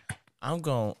 I'm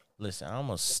going to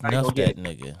snuff that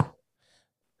nigga.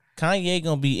 Kanye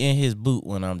gonna be in his boot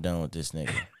when I'm done with this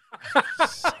nigga.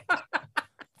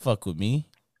 Fuck with me.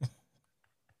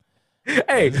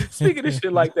 Hey, speaking of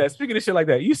shit like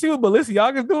that, you see what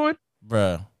Balenciaga's doing?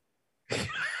 Bruh.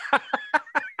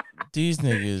 These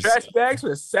niggas. Trash bags for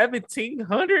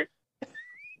 1,700.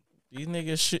 These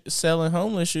niggas selling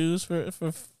homeless shoes for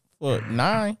what,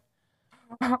 $9?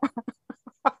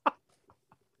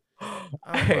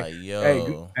 I'm like,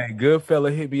 yo. Hey, good fella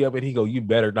hit me up and he go, you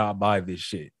better not buy this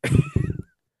shit.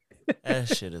 That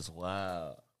shit is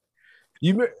wild.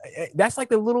 That's like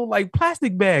the little like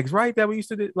plastic bags, right? That we used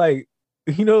to do, like,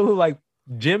 you know, like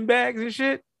gym bags and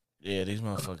shit. Yeah, these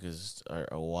motherfuckers are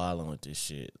wilding with this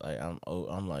shit. Like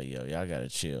I'm like, yo, y'all gotta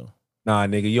chill. Nah,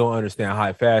 nigga, you don't understand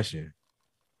high fashion.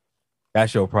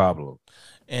 That's your problem.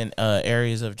 And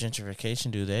areas of gentrification,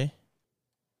 do they?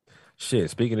 Shit,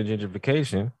 speaking of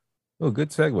gentrification, oh, good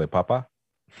segue, Papa.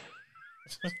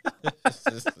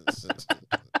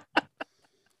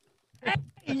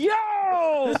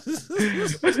 Yo!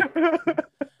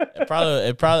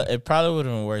 It probably would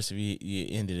have been worse if you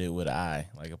ended it with an I,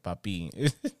 like a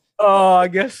papi. Oh, I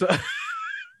guess so.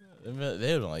 They would have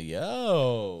been like,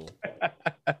 yo.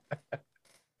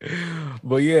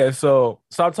 But yeah, so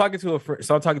I'm talking to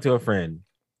a friend.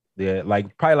 Yeah,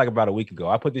 like probably like about a week ago.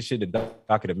 I put this shit in the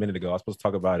docket a minute ago. I was supposed to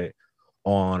talk about it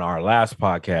on our last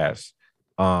podcast.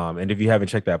 And if you haven't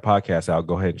checked that podcast out,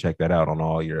 go ahead and check that out on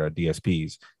all your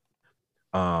DSPs.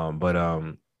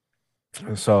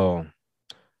 So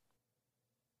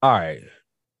all right.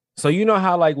 So you know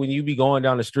how like when you be going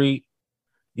down the street,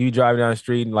 you driving down the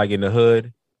street and like in the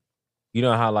hood, you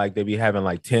know how like they be having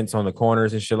like tents on the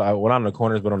corners and shit, like well, not on the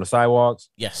corners, but on the sidewalks.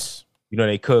 Yes. You know,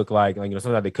 they cook like you know,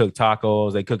 sometimes they cook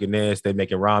tacos, they cooking this, they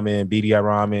making ramen, BDI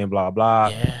ramen, blah, blah.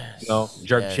 Yes. You know,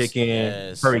 jerk chicken,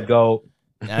 yes. curry goat.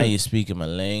 Now you're speaking my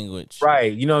language.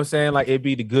 Right. You know what I'm saying? Like it'd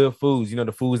be the good foods, you know,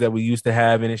 the foods that we used to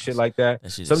have and shit like that.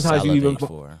 Sometimes you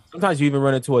even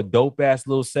run into a dope ass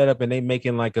little setup and they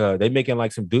making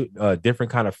some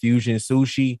different kind of fusion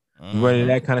sushi. You run into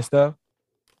that kind of stuff.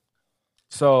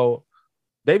 So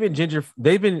they've already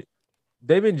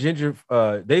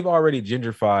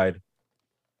gentrified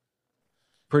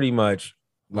pretty much.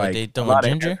 Like they throwing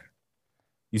ginger?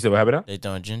 You said what happened? They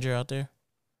throwing ginger out there?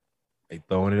 They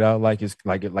throwing it out like it's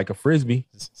like a frisbee.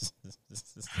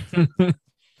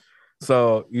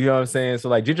 So you know what I'm saying? So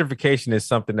like gentrification is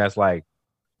something that's like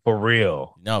for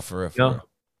real. No, for real. Real.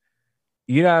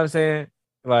 You know what I'm saying?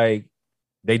 Like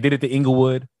they did it to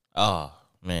Inglewood. Oh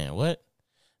man, what?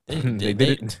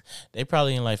 They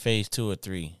probably in like phase 2 or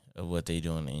 3 of what they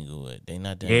doing in Inglewood. They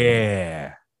not done.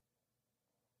 Yeah.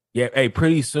 Yeah. Hey,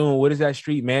 pretty soon, what is that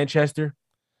street? Manchester?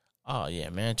 Oh yeah,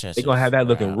 Manchester. They're gonna have that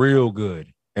looking real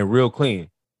good and real clean.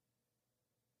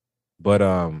 But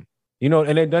you know,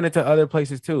 and they've done it to other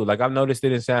places too. Like I've noticed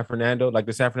it in San Fernando, like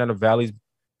the San Fernando Valleys,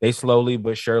 they slowly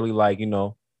but surely, like, you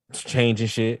know, changing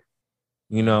shit,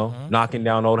 you know, knocking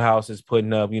down old houses,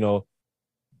 putting up, you know,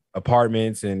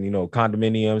 apartments and, you know,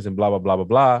 condominiums and blah, blah, blah, blah,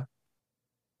 blah,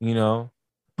 you know,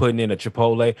 putting in a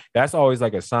Chipotle. That's always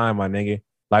like a sign, my nigga.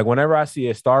 Like whenever I see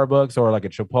a Starbucks or like a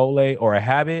Chipotle or a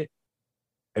Habit,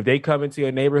 if they come into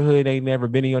your neighborhood, they ain't never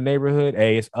been in your neighborhood,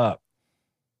 hey, it's up.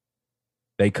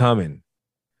 They coming.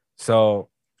 So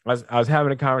I was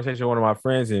having a conversation with one of my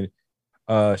friends, and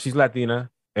she's Latina,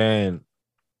 and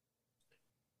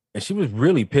she was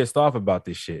really pissed off about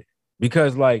this shit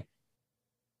because, like,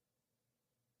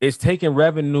 it's taking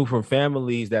revenue from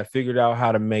families that figured out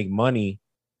how to make money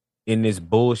in this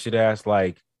bullshit ass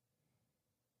like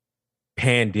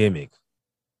pandemic.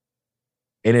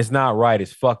 And it's not right.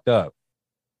 It's fucked up.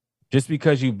 Just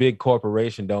because you big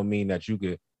corporation don't mean that you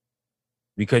could,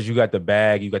 because you got the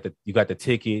bag, you got the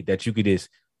ticket, that you could just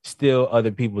steal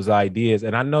other people's ideas.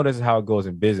 And I know this is how it goes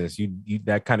in business. You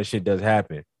that kind of shit does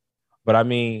happen. But I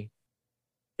mean,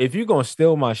 if you're gonna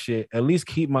steal my shit, at least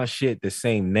keep my shit the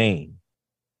same name.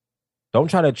 Don't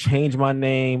try to change my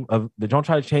name don't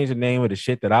try to change the name of the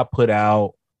shit that I put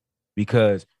out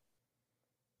because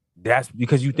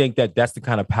you think that that's the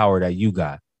kind of power that you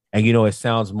got. And you know, it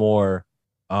sounds more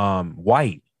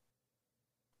white.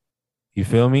 You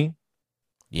feel me?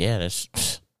 Yeah, that's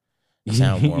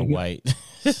sound more white.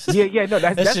 yeah, no,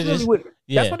 that's really what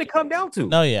that's what it come down to.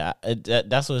 No, yeah,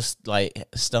 that's what's like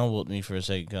stumbled me for a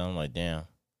second. Cause I'm like, damn.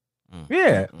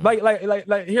 Yeah, like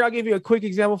here, I'll give you a quick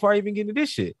example before I even get into this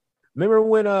shit. Remember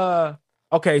when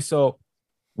okay, so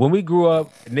when we grew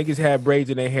up, niggas had braids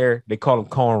in their hair. They called them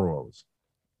cornrows.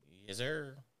 Yes,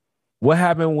 sir. What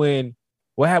happened when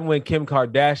Kim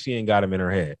Kardashian got them in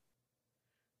her head?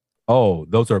 Oh,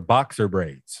 those are boxer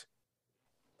braids.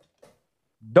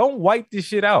 Don't wipe this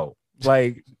shit out.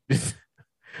 Like,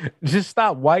 Just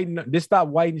stop whiting. Just stop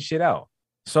whiting shit out.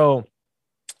 So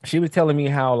she was telling me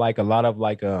how like a lot of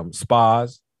like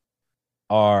spas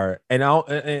are,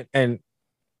 and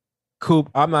Coop,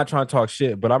 I'm not trying to talk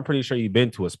shit, but I'm pretty sure you've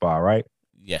been to a spa, right?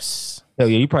 Yes. Hell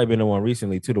yeah, you probably been to one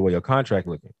recently too, the way your contract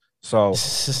looking. So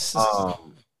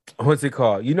what's it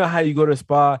called? You know how you go to a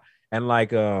spa and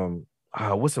like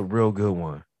what's a real good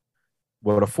one?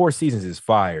 Well, the Four Seasons is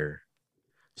fire.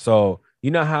 So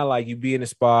you know how like you be in the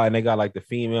spa and they got like the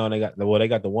female and they got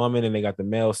the woman and they got the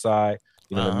male side,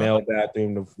 the male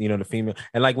bathroom, the female.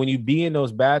 And like when you be in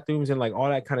those bathrooms and like all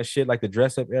that kind of shit, like the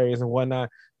dress up areas and whatnot,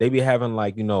 they be having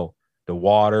like, the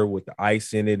water with the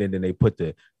ice in it, and then they put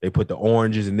the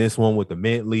oranges in this one with the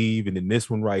mint leaf, and then this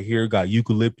one right here got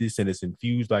eucalyptus and it's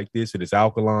infused like this and it's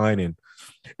alkaline, and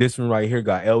this one right here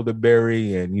got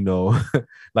elderberry and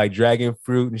like dragon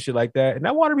fruit and shit like that, and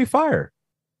that water be fire.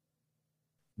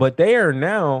 But they are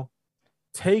now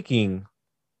taking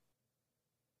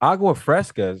agua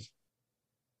frescas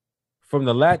from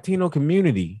the Latino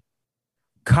community,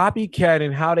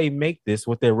 copycatting how they make this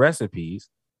with their recipes,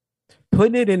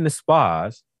 putting it in the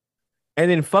spas,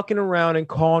 and then fucking around and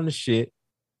calling the shit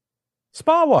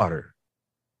spa water.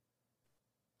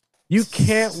 You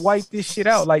can't wipe this shit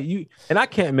out. Like and I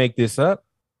can't make this up.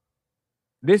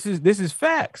 This is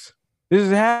facts. This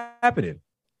is happening.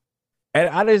 And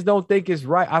I just don't think it's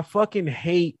right. I fucking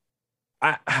hate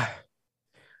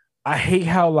I hate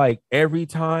how like every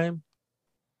time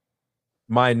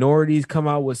minorities come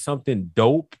out with something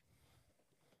dope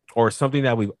or something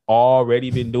that we've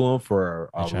already been doing for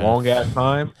a long ass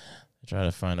time, try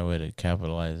to find a way to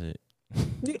capitalize it.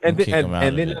 And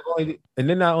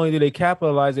then not only do they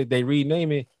capitalize it, they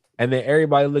rename it, and then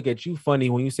everybody look at you funny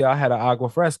when you say I had an agua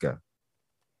fresca.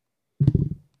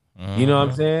 You know what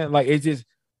I'm saying? Like it's just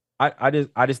I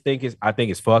just think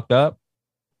it's fucked up.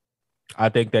 I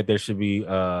think that there should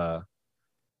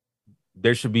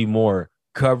be more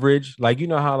coverage. Like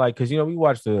how like because we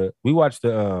watch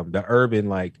the urban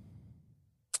like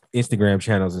Instagram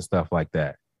channels and stuff like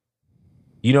that.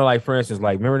 Like for instance,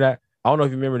 like remember that? I don't know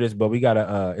if you remember this, but we got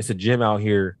it's a gym out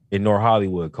here in North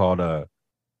Hollywood called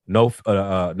No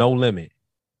Limit,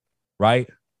 right?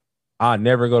 I'll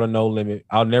never go to No Limit.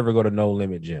 I'll never go to No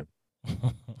Limit gym.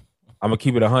 I'm gonna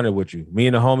keep it 100 with you. Me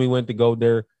and the homie went to go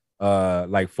there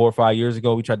like 4 or 5 years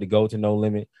ago. We tried to go to No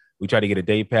Limit. We tried to get a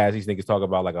day pass. These niggas talk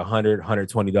about like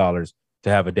 $120 to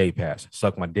have a day pass.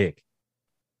 Suck my dick.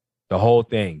 The whole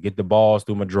thing. Get the balls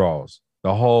through my drawers.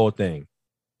 The whole thing.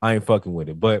 I ain't fucking with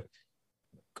it. But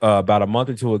about a month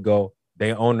or two ago,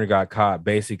 their owner got caught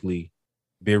basically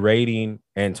berating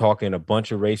and talking a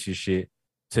bunch of racist shit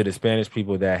to the Spanish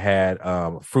people that had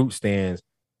fruit stands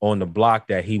on the block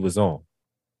that he was on.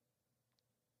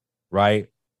 Right?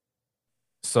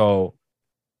 So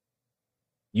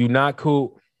you not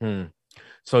cool.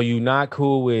 So you not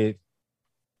cool with.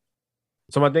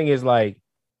 So my thing is like,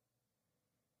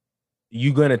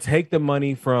 you gonna take the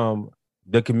money from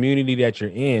the community that you're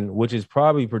in, which is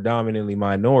probably predominantly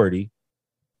minority.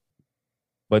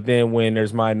 But then when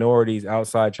there's minorities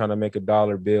outside trying to make a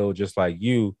dollar bill just like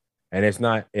you, and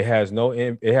it has no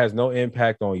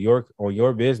impact on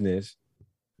your business.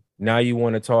 Now you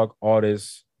want to talk all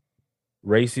this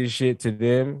racist shit to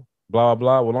them, blah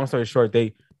blah. Well, long story short,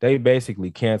 they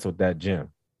basically canceled that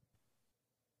gym.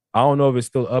 I don't know if it's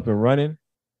still up and running,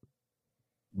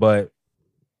 but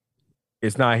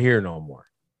it's not here no more.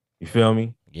 You feel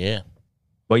me? Yeah.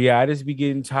 But yeah, I just be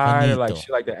getting tired of like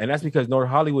shit like that. And that's because North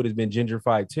Hollywood has been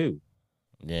gentrified too.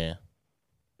 Yeah.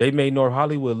 They made North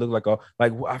Hollywood look like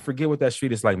I forget what that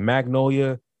street is, like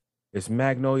Magnolia. It's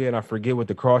Magnolia, and I forget what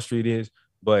the cross street is,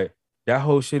 but that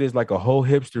whole shit is like a whole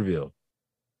hipsterville.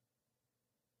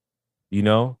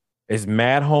 It's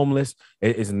mad homeless.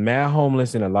 It's mad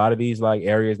homeless in a lot of these like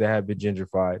areas that have been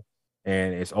gentrified,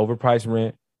 and it's overpriced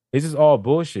rent. It's just all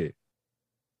bullshit,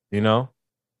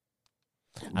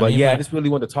 But I just really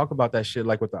want to talk about that shit,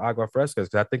 like with the agua frescas,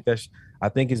 because I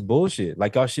think it's bullshit.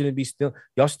 Like y'all shouldn't be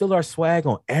y'all still are swag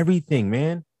on everything,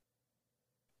 man.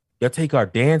 Y'all take our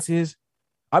dances.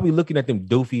 I'll be looking at them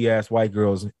doofy ass white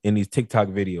girls in these TikTok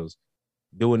videos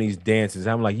doing these dances.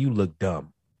 I'm like, you look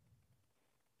dumb.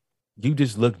 You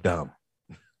just look dumb.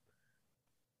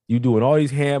 You doing all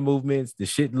these hand movements. The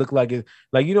shit look like it.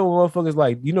 Like, motherfuckers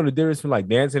like, the difference between like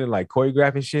dancing and like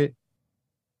choreographing shit?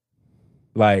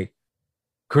 Like,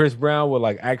 Chris Brown will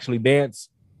like actually dance.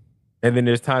 And then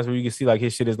there's times where you can see like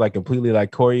his shit is like completely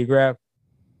like choreographed.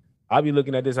 I'll be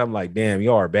looking at this. I'm like, damn,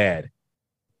 y'all are bad.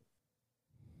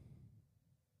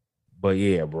 But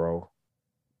yeah, bro.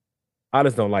 I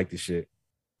just don't like this shit.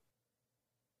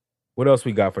 What else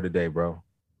we got for today, bro?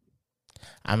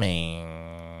 I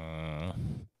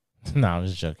mean, No, I'm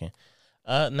just joking.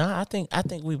 No, I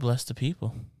think we blessed the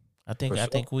people. I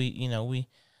think we we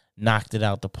knocked it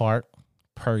out the park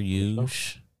per usual.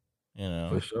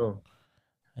 For sure.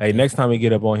 Hey, next time we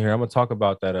get up on here, I'm gonna talk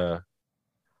about that. I'm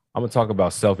gonna talk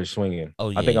about selfish swinging. Oh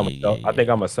yeah, I think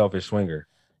I'm a selfish swinger.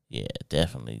 Yeah,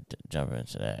 definitely jump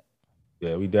into that.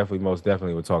 Yeah, we most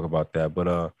definitely will talk about that.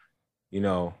 But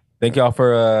thank y'all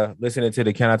for listening to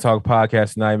the Can I Talk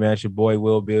podcast tonight, man. It's your boy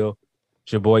Will Bill,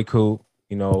 it's your boy Coop.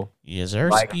 Yes,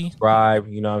 like, subscribe.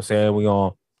 You know what I'm saying? We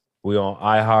on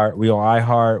iHeart, we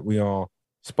on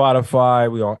Spotify,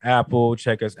 we on Apple.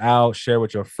 Check us out, share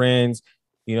with your friends.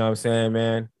 You know what I'm saying,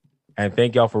 man? And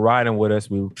thank y'all for riding with us.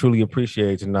 We truly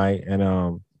appreciate it tonight.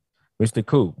 And Mr.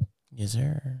 Coop. Yes,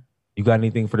 sir. You got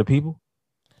anything for the people?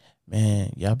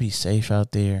 Man, y'all be safe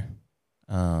out there.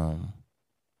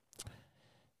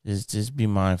 Just be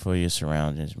mindful of your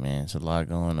surroundings, man. It's a lot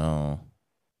going on.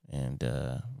 And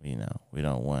we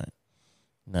don't want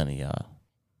none of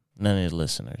the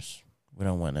listeners. We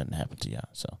don't want nothing to happen to y'all.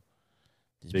 So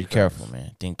just be careful,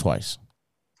 man. Think twice.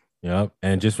 Yep.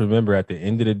 And just remember, at the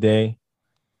end of the day,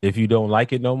 if you don't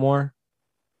like it no more,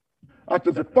 I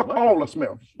just said, fuck all the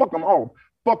Smiths. Fuck them all.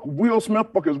 Fuck Will Smith.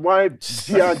 Fuck his wife,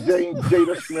 G.I. Jane,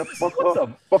 Jada Smith. Fuck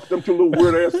her. Fuck them two little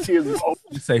weird ass kids.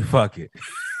 Say fuck it.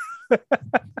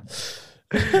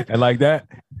 And like that,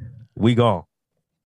 we gone.